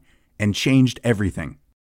along and changed everything.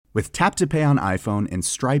 With Tap to Pay on iPhone and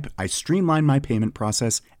Stripe, I streamlined my payment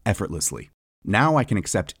process effortlessly. Now I can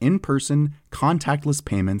accept in-person, contactless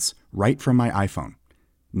payments right from my iPhone.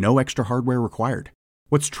 No extra hardware required.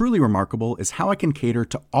 What's truly remarkable is how I can cater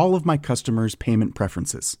to all of my customers' payment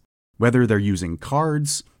preferences. Whether they're using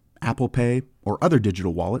cards, Apple Pay, or other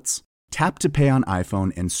digital wallets, Tap to Pay on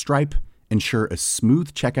iPhone and Stripe ensure a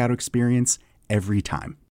smooth checkout experience every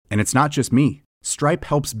time. And it's not just me. Stripe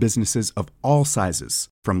helps businesses of all sizes,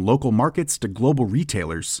 from local markets to global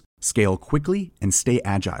retailers, scale quickly and stay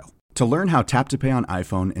agile. To learn how Tap to Pay on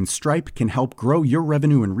iPhone and Stripe can help grow your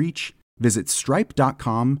revenue and reach, visit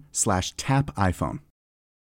stripe.com/tapiphone.